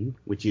 14,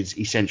 which is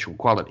Essential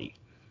Quality.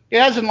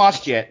 It hasn't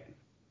lost yet.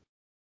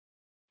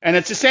 And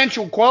its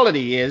essential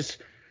quality is,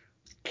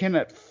 can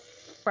it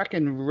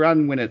fucking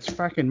run when it's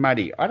fucking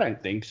muddy? I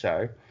don't think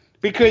so.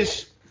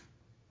 Because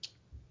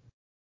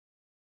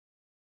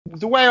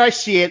the way I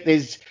see it,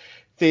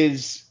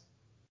 there's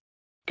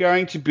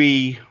going to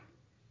be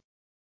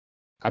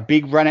a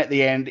big run at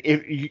the end.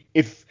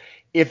 If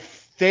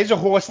there's a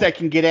horse that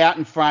can get out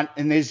in front,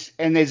 and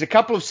there's a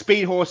couple of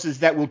speed horses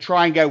that will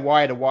try and go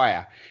wire to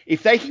wire.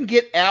 If they can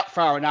get out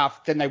far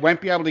enough, then they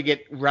won't be able to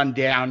get run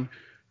down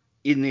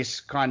in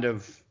this kind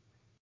of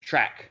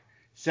track.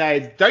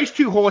 So those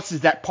two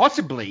horses that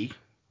possibly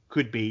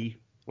could be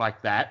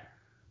like that,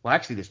 well,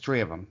 actually there's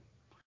three of them,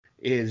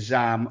 is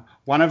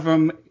one of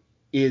them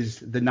is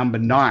the number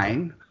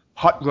 9,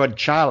 Hot Rod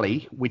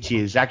Charlie, which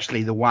is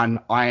actually the one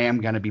I am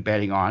going to be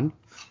betting on.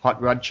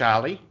 Hot Rod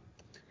Charlie.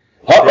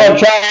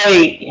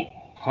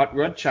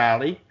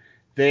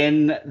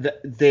 Then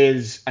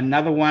there's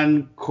another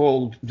one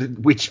called,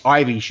 which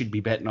Ivy should be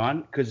betting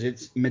on, because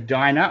it's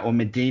Medina or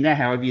Medina,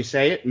 however you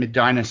say it,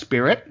 Medina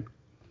Spirit.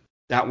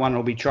 That one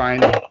will be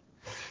trying,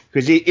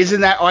 because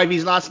isn't that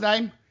Ivy's last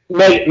name?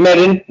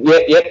 Medin,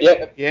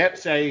 yep. Yep.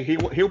 So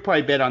he'll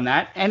probably bet on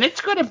that, and it's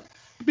got a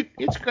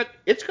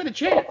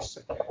chance.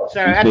 So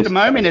at the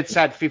moment it's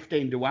at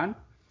 15-1,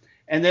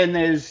 and then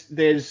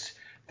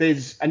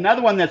there's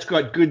another one that's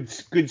got good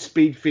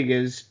speed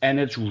figures, and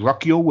it's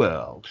Rock Your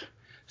World.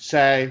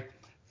 So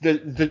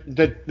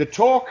the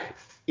talk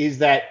is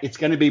that it's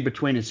going to be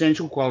between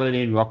Essential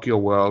Quality and Rock Your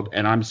World,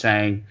 and I'm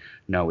saying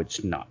no,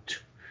 it's not.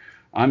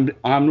 I'm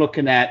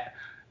looking at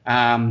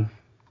at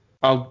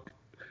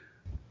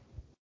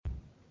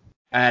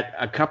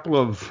a couple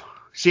of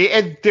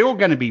they're all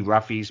going to be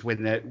roughies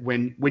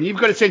when you've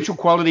got Essential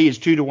Quality is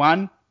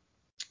 2-1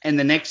 and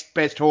the next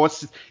best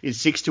horse is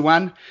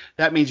 6-1.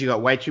 That means you've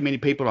got way too many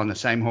people on the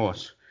same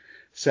horse.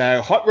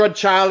 So Hot Rod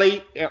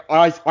Charlie,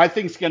 I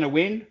think is going to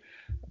win,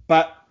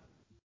 but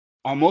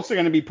I'm also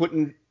going to be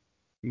putting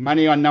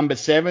money on number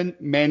 7,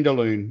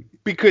 Mandaloon,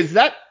 because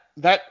that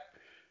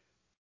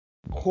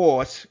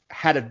horse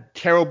had a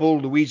terrible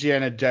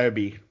Louisiana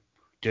Derby,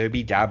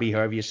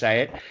 however you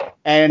say it,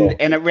 and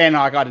it ran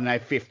like, I don't know,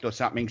 5th or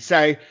something.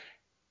 So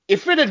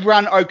if it had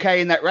run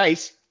okay in that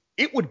race,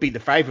 it would be the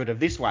favourite of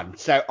this one.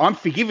 So I'm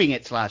forgiving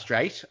its last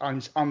race.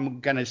 I'm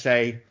going to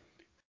say,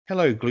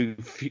 hello,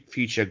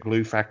 future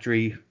Glue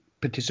Factory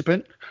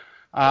participant.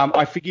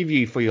 I forgive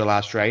you for your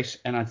last race,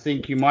 and I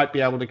think you might be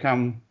able to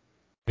come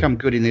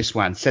good in this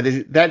one. So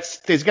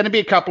there's going to be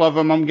a couple of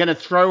them. I'm going to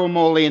throw them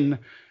all in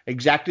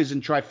exactas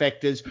and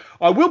trifectas.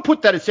 I will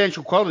put that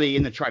Essential Quality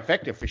in the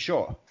trifecta for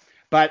sure.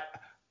 But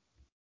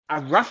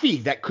a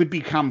roughie that could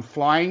become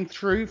flying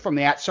through from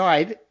the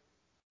outside,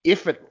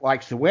 if it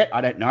likes the wet,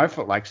 I don't know if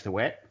it likes the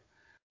wet,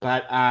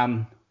 but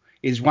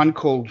is one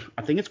called,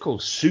 I think it's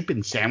called Soup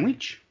and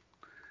Sandwich.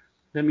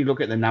 Let me look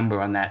at the number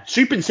on that.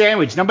 Soup and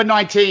Sandwich, number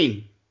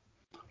 19.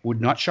 Would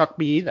not shock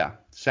me either.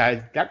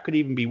 So that could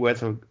even be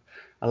worth a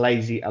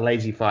lazy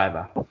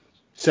fiver.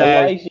 So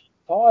a lazy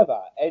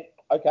fiver.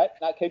 Okay,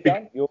 no, keep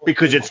going.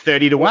 Because it's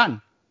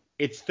 30-1.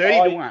 It's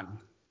 30-1.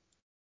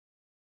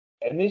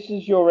 And this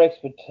is your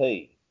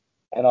expertise.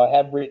 And I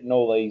have written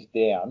all these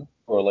down,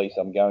 or at least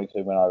I'm going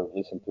to when I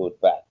listen to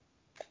it back.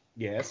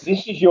 Yes.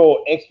 This is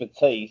your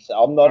expertise.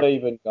 So I'm not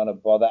even going to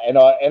bother. And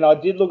I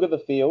did look at the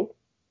field.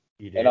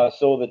 You did. And I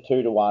saw the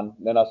 2-1.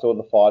 Then I saw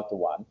the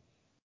 5-1.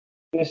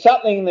 There's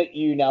something that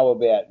you know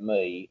about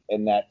me,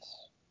 and that's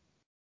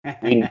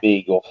win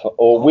big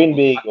or win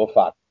big or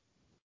fuck.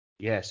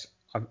 Yes.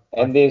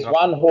 There's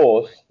one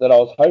horse that I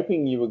was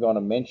hoping you were going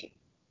to mention,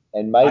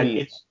 and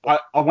maybe I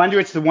wonder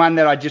it's the one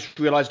that I just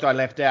realised I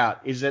left out.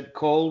 Is it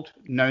called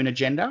Known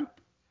Agenda?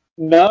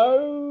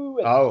 No.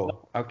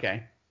 Oh,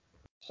 okay.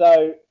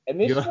 So, and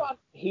this one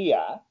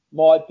here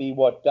might be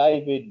what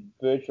David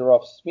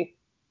Bergeroff Smith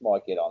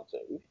might get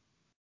onto.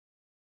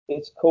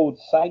 It's called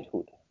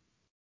Sainthood.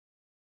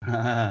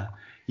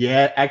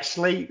 Yeah,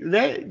 actually,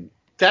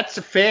 that's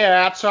a fair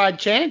outside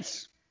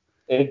chance.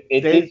 It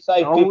did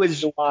say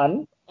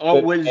 50-1.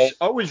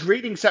 I was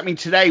reading something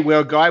today where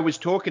a guy was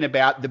talking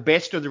about the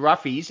best of the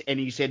roughies, and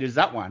he said, "Is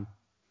that one?"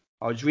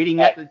 I was reading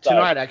that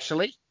tonight,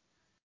 actually.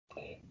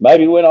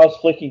 Maybe when I was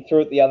flicking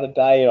through it the other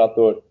day, and I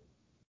thought,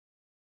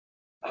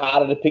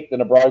 harder to pick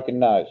than a broken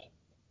nose.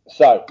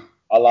 So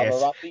I love a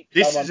roughie.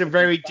 This is a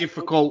very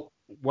difficult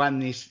one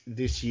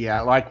this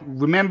year. Like,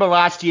 remember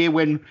last year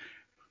when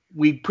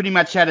we pretty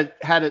much had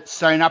it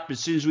sewn up as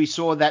soon as we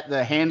saw that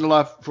the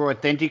handler for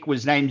Authentic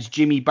was named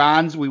Jimmy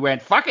Barnes. We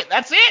went, fuck it,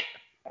 that's it.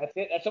 That's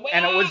it. That's a win.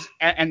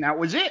 And that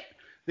was it.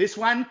 This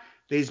one,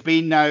 there's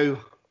been no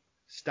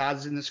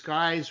stars in the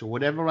skies or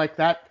whatever like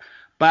that.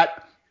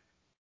 But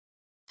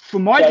for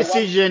my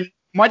decision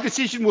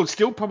will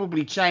still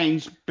probably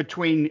change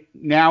between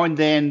now and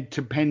then,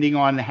 depending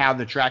on how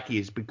the track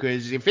is.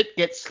 Because if it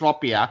gets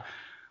sloppier,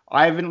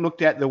 I haven't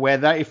looked at the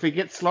weather. If it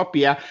gets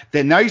sloppier,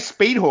 then those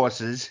speed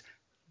horses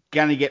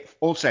going to get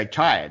also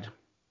tired.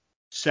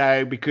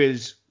 So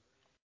because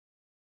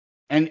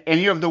and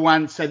any of the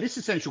ones, so this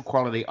Essential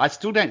Quality, I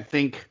still don't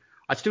think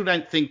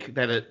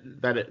that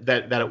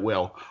it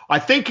will. I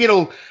think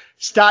it'll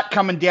start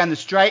coming down the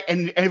straight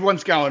and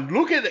everyone's going,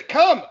 look at it,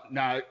 come.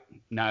 No.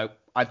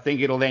 I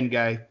think it'll then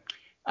go,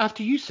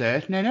 after you,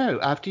 sir. No,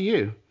 after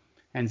you.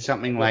 And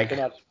something like too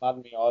much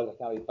mud in my eyes,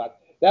 I can't be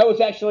fucked. That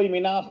was actually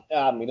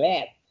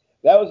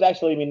That was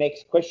actually my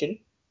next question.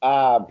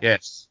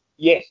 Yes.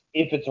 Yes,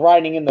 if it's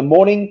raining in the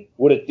morning,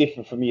 would it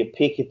differ from your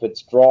pick if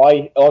it's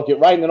dry? Like it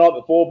rained the night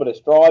before, but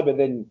it's dry, but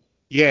then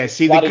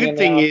see, the good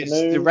thing is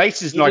the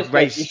race is not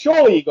race.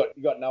 Surely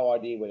you got no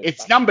idea when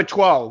it's number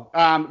 12.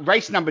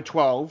 Race number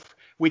 12,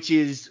 which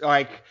is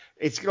like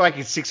it's like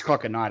it's 6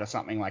 o'clock at night or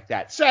something like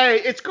that. So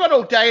it's got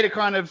all day to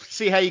kind of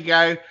see how you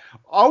go.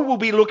 I will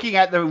be looking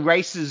at the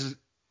races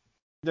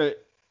the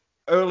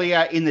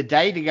earlier in the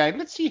day to go,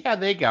 let's see how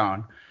they're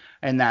going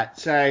and that.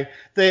 So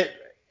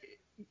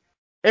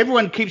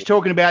everyone keeps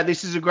talking about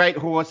this is a great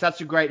horse,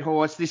 that's a great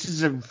horse, this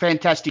is a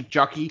fantastic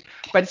jockey,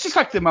 but it's just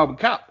like the Melbourne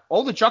Cup.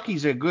 All the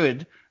jockeys are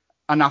good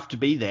enough to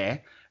be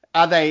there.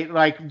 Are they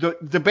like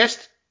the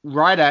best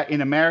rider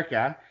in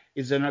America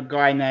is a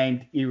guy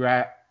named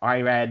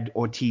Irad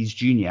Ortiz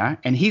Jr.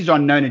 and he's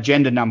on Known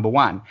Agenda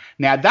 #1.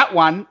 Now that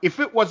one, if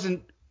it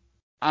wasn't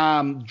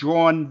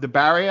drawn the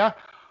barrier,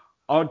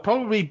 I would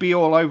probably be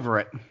all over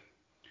it.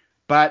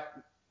 But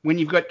when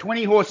you've got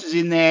 20 horses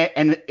in there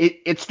and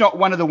it's not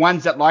one of the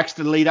ones that likes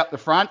to lead up the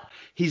front,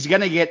 he's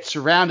going to get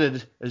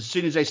surrounded as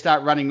soon as they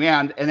start running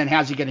around, and then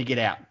how's he going to get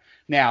out?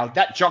 Now,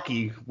 that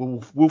jockey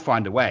will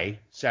find a way,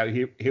 so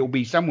he'll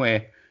be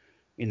somewhere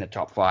in the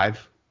top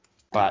 5.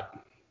 But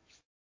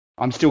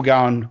I'm still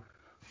going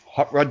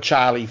Hot Rod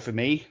Charlie for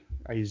me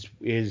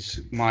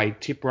is my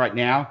tip right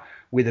now,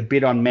 with a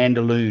bit on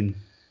Mandaloon,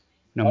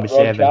 number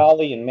 7.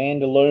 Charlie and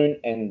Mandaloon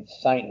and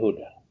Sainthood.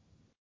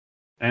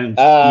 And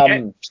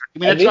and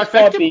this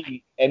might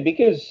be, and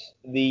because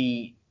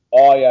the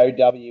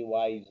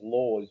IOWA's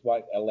laws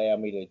won't allow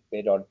me to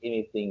bet on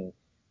anything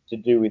to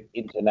do with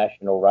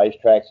international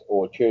racetracks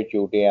or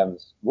Churchill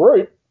Downs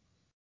route.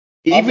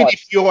 Even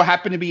if you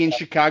happen to be in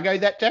Chicago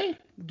that day,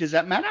 does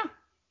that matter?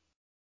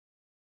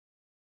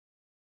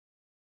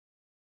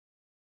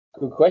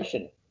 Good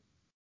question.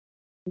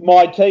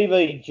 My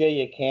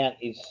TVG account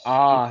is.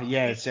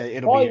 So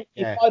it'll be.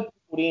 Yeah. If I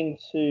put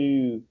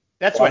into.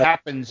 That's what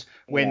happens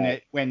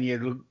when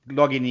you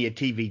log into your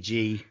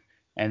TVG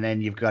and then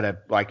you've got an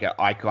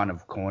icon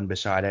of corn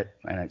beside it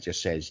and it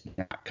just says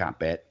can't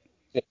bet.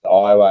 Just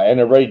Iowa, and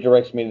it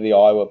redirects me to the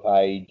Iowa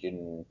page,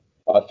 and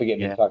I forget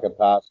my fucking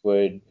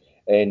password.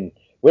 And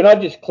when I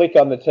just click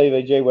on the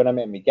TVG when I'm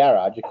at my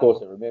garage, of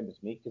course it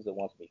remembers me because it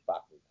wants me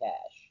fucking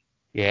cash.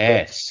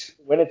 Yes.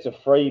 But when it's a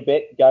free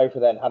bet, go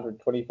for that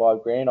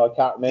 125 grand. I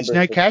can't remember. There's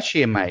no cash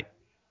here, mate.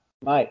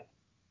 Mate,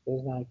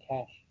 there's no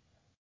cash.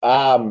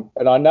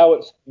 And I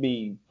know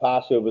me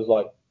password was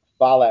like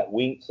Farlap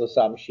Winks or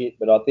some shit,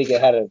 but I think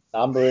it had a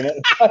number in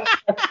it.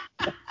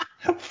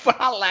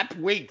 Farlap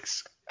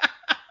Winks.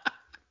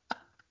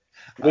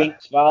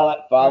 Winks,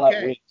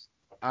 Farlap Winks.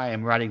 I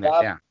am writing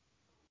that down.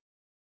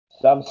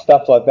 Some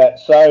stuff like that.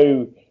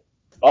 So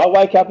I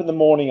wake up in the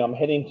morning, I'm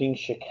heading to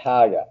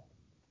Chicago.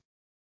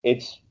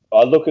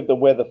 I look at the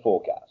weather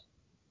forecast.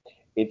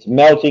 It's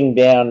melting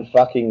down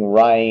fucking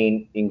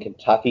rain in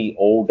Kentucky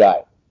all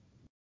day.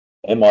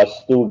 Am I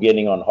still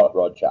getting on Hot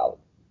Rod Charlie?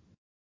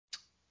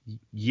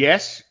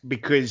 Yes,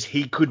 because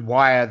he could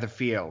wire the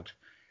field.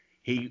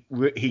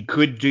 He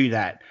could do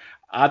that.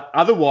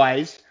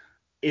 Otherwise,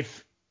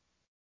 if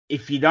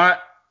you don't,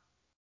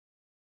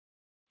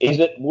 is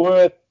it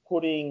worth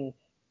putting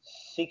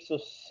 6 or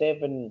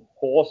 7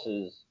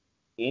 horses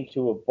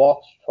into a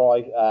box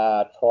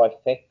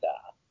trifecta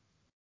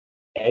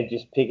and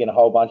just picking a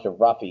whole bunch of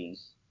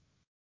roughies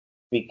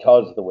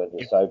because the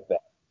weather's so bad?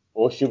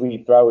 Or should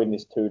we throw in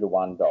this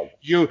 2-to-1 dog?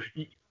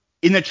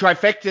 In the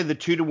trifecta, the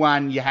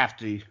 2-to-1, you have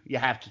to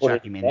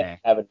chuck him in there.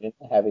 Have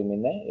him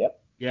in there. Yep.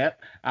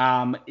 Yep.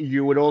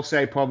 You would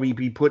also probably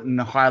be putting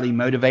Highly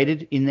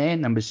Motivated in there,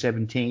 number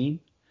 17.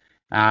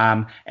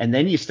 And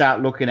then you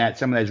start looking at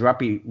some of those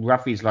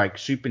roughies like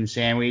Soup and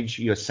Sandwich,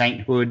 your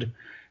Sainthood,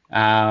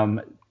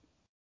 and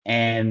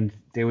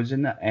there was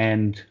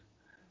and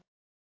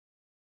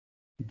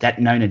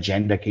that Known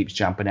Agenda keeps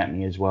jumping at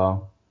me as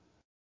well.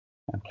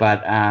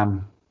 But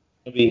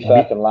you'll be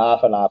fucking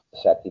laughing after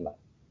Saturday, mate.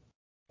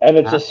 And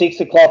it's a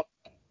 6 o'clock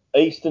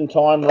Eastern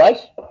time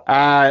race?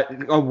 I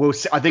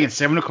think it's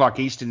 7 o'clock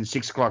Eastern and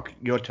 6 o'clock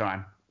your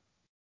time.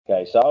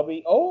 Okay, so I'll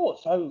be,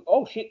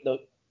 shit, no,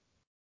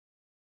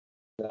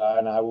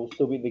 we'll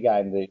still be in the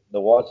game.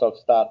 The White Sox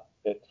start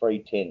at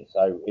 3:10,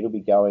 so it'll be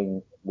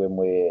going when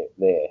we're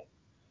there.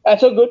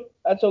 That's all good.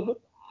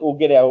 We'll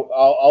get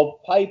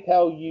I'll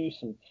PayPal you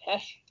some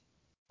cash.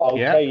 I'll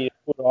tell you to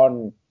put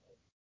on,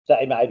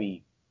 say,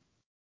 maybe,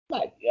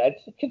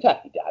 it's a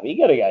Kentucky Derby.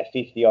 You got to go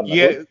 50 on the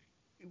hood.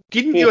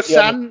 Didn't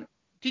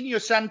your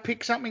son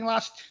pick something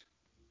last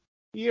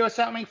year or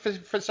something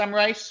for some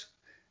race?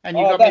 And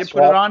you got me to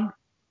put it on?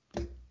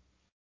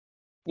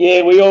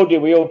 Yeah, we all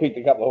did. We all picked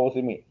a couple of horses,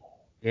 didn't we?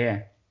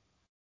 Yeah.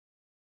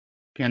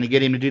 Can you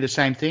get him to do the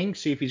same thing?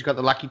 See if he's got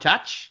the lucky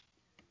touch?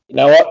 You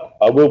know what?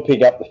 I will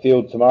pick up the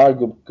field tomorrow.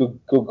 Good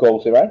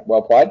call, Siro.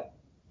 Well played.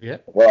 Yeah.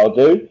 What I'll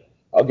do,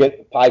 I'll get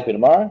the paper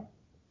tomorrow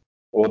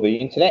or the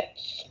internet.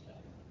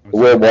 The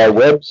World Wide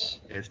Webs,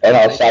 and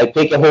I'll say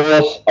pick a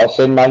horse, I'll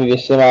send money to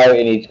Simo,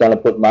 and he's going to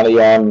put money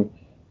on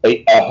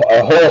a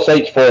horse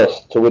each for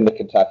us to win the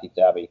Kentucky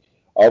Derby.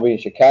 I'll be in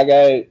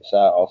Chicago, so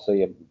I'll see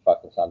you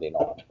fucking Sunday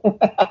night.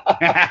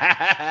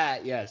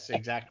 Yes,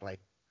 exactly.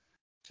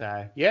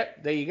 So,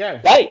 there you go.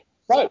 Hey,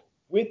 so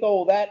with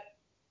all that,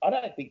 I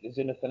don't think there's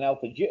anything else.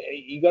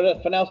 You got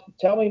anything else to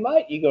tell me,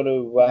 mate? You got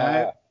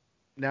to...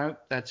 No,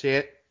 that's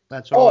it.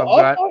 That's all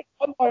I've got.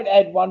 I might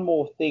add one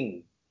more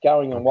thing.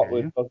 Going on what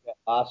we talked about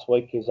last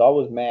week, because I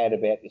was mad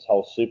about this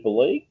whole Super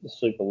League. The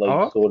Super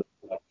League sort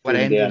of... What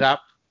ended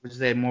up? Was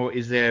there more?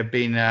 Is there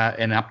been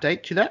an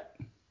update to that?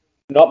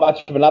 Not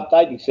much of an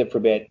update, except for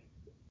about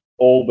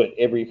all but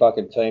every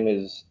fucking team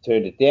has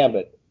turned it down.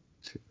 But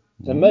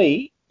to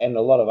me and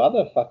a lot of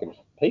other fucking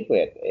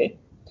people out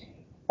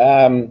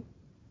there,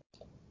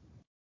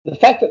 the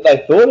fact that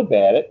they thought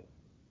about it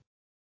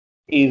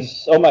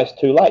is almost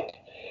too late.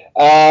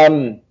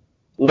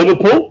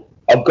 Liverpool,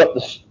 I've got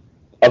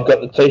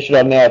the t-shirt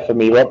on now for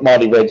me.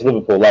 Mighty Reds,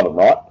 Liverpool, love them,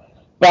 right?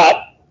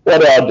 But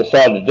what I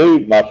decided to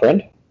do, my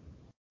friend,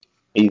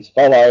 is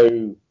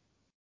follow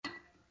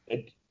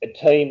a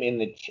team in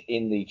the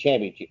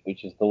Championship,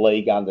 which is the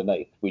league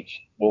underneath,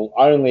 which will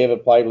only ever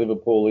play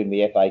Liverpool in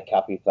the FA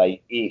Cup if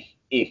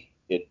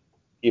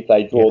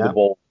they draw the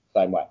ball the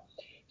same way.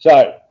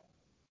 So,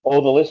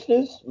 all the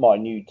listeners, my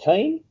new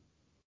team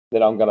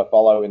that I'm going to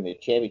follow in the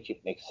Championship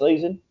next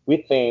season,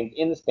 with fans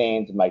in the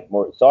stands and make it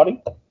more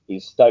exciting,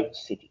 is Stoke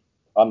City.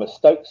 I'm a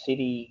Stoke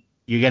City.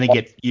 You're going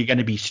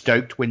to be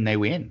stoked when they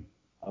win.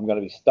 I'm going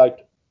to be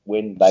stoked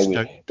when they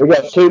win. We've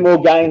got two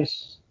more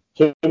games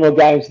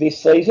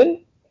this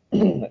season.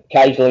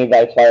 Occasionally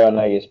they play on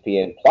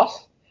ESPN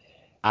Plus.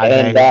 Are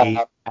they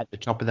at the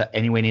top of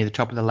anywhere near the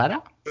top of the ladder?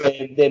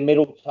 They're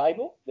middle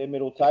table. The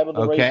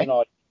reason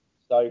I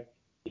Stoke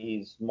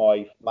is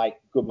my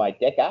good mate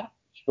Decker,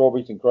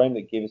 Strawberries and Cream,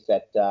 that gives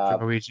that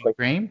Strawberries and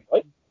Cream.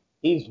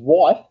 His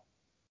wife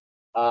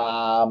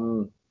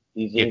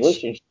is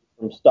English and she's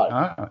from Stoke.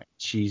 Oh,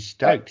 she's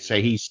stoked. So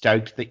he's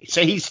stoked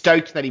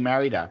that he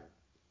married her.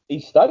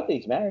 He's stoked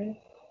he's married.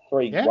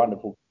 Three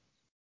wonderful.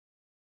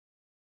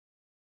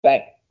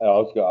 Thanks. I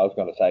was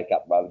going to say a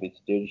couple of other bits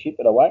of dirty shit,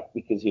 but I won't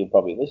because he'll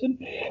probably listen.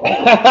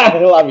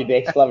 Love you,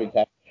 Dex. Love you,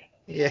 Pat.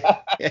 Yeah.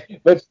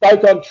 But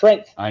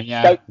Stoke-on-Trent. I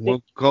know.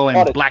 We'll call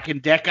him Black and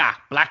Decker.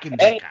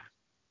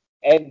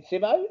 And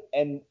Simo,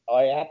 and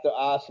I have to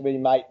ask my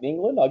mate in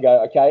England. I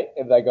go, okay,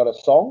 have they got a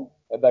song?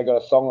 Have they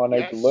got a song I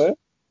need to learn?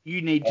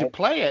 You need to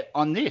play it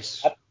on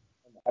this.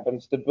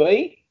 Happens to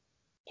be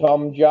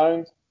Tom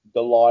Jones,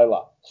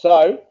 Delilah.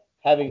 So,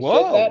 having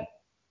said that,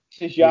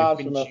 this is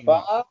Yarns from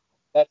Afar.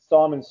 That's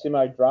Simon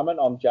Simo Drummond.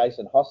 I'm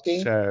Jason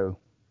Hosking. So,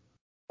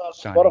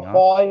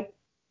 Spotify.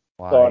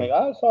 Signing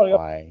off.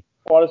 Why?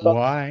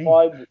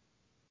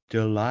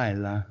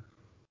 Delilah.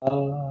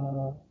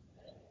 And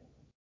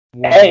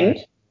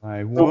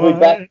we'll be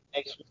back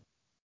next week.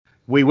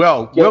 We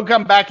will. Yep. We'll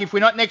come back. If we're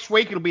not next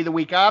week, it'll be the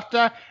week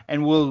after,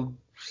 and we'll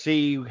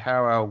see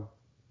how our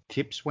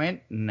tips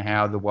went and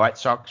how the White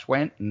Sox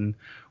went and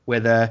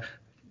whether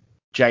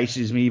Jace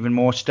is even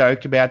more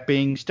stoked about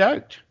being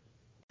stoked.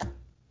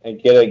 And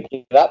get a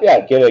dog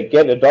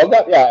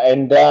up,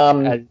 and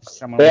bounce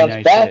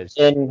back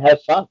and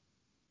have fun.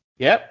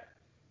 Yep.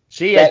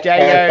 See ya,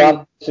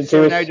 Dago.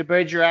 Cyrano de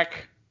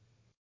Bergerac.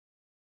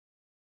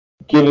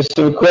 Give us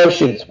some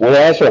questions. We'll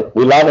answer them.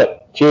 We love it.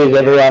 Cheers,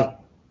 everyone.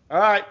 All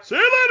right. See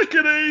you later,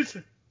 kiddies.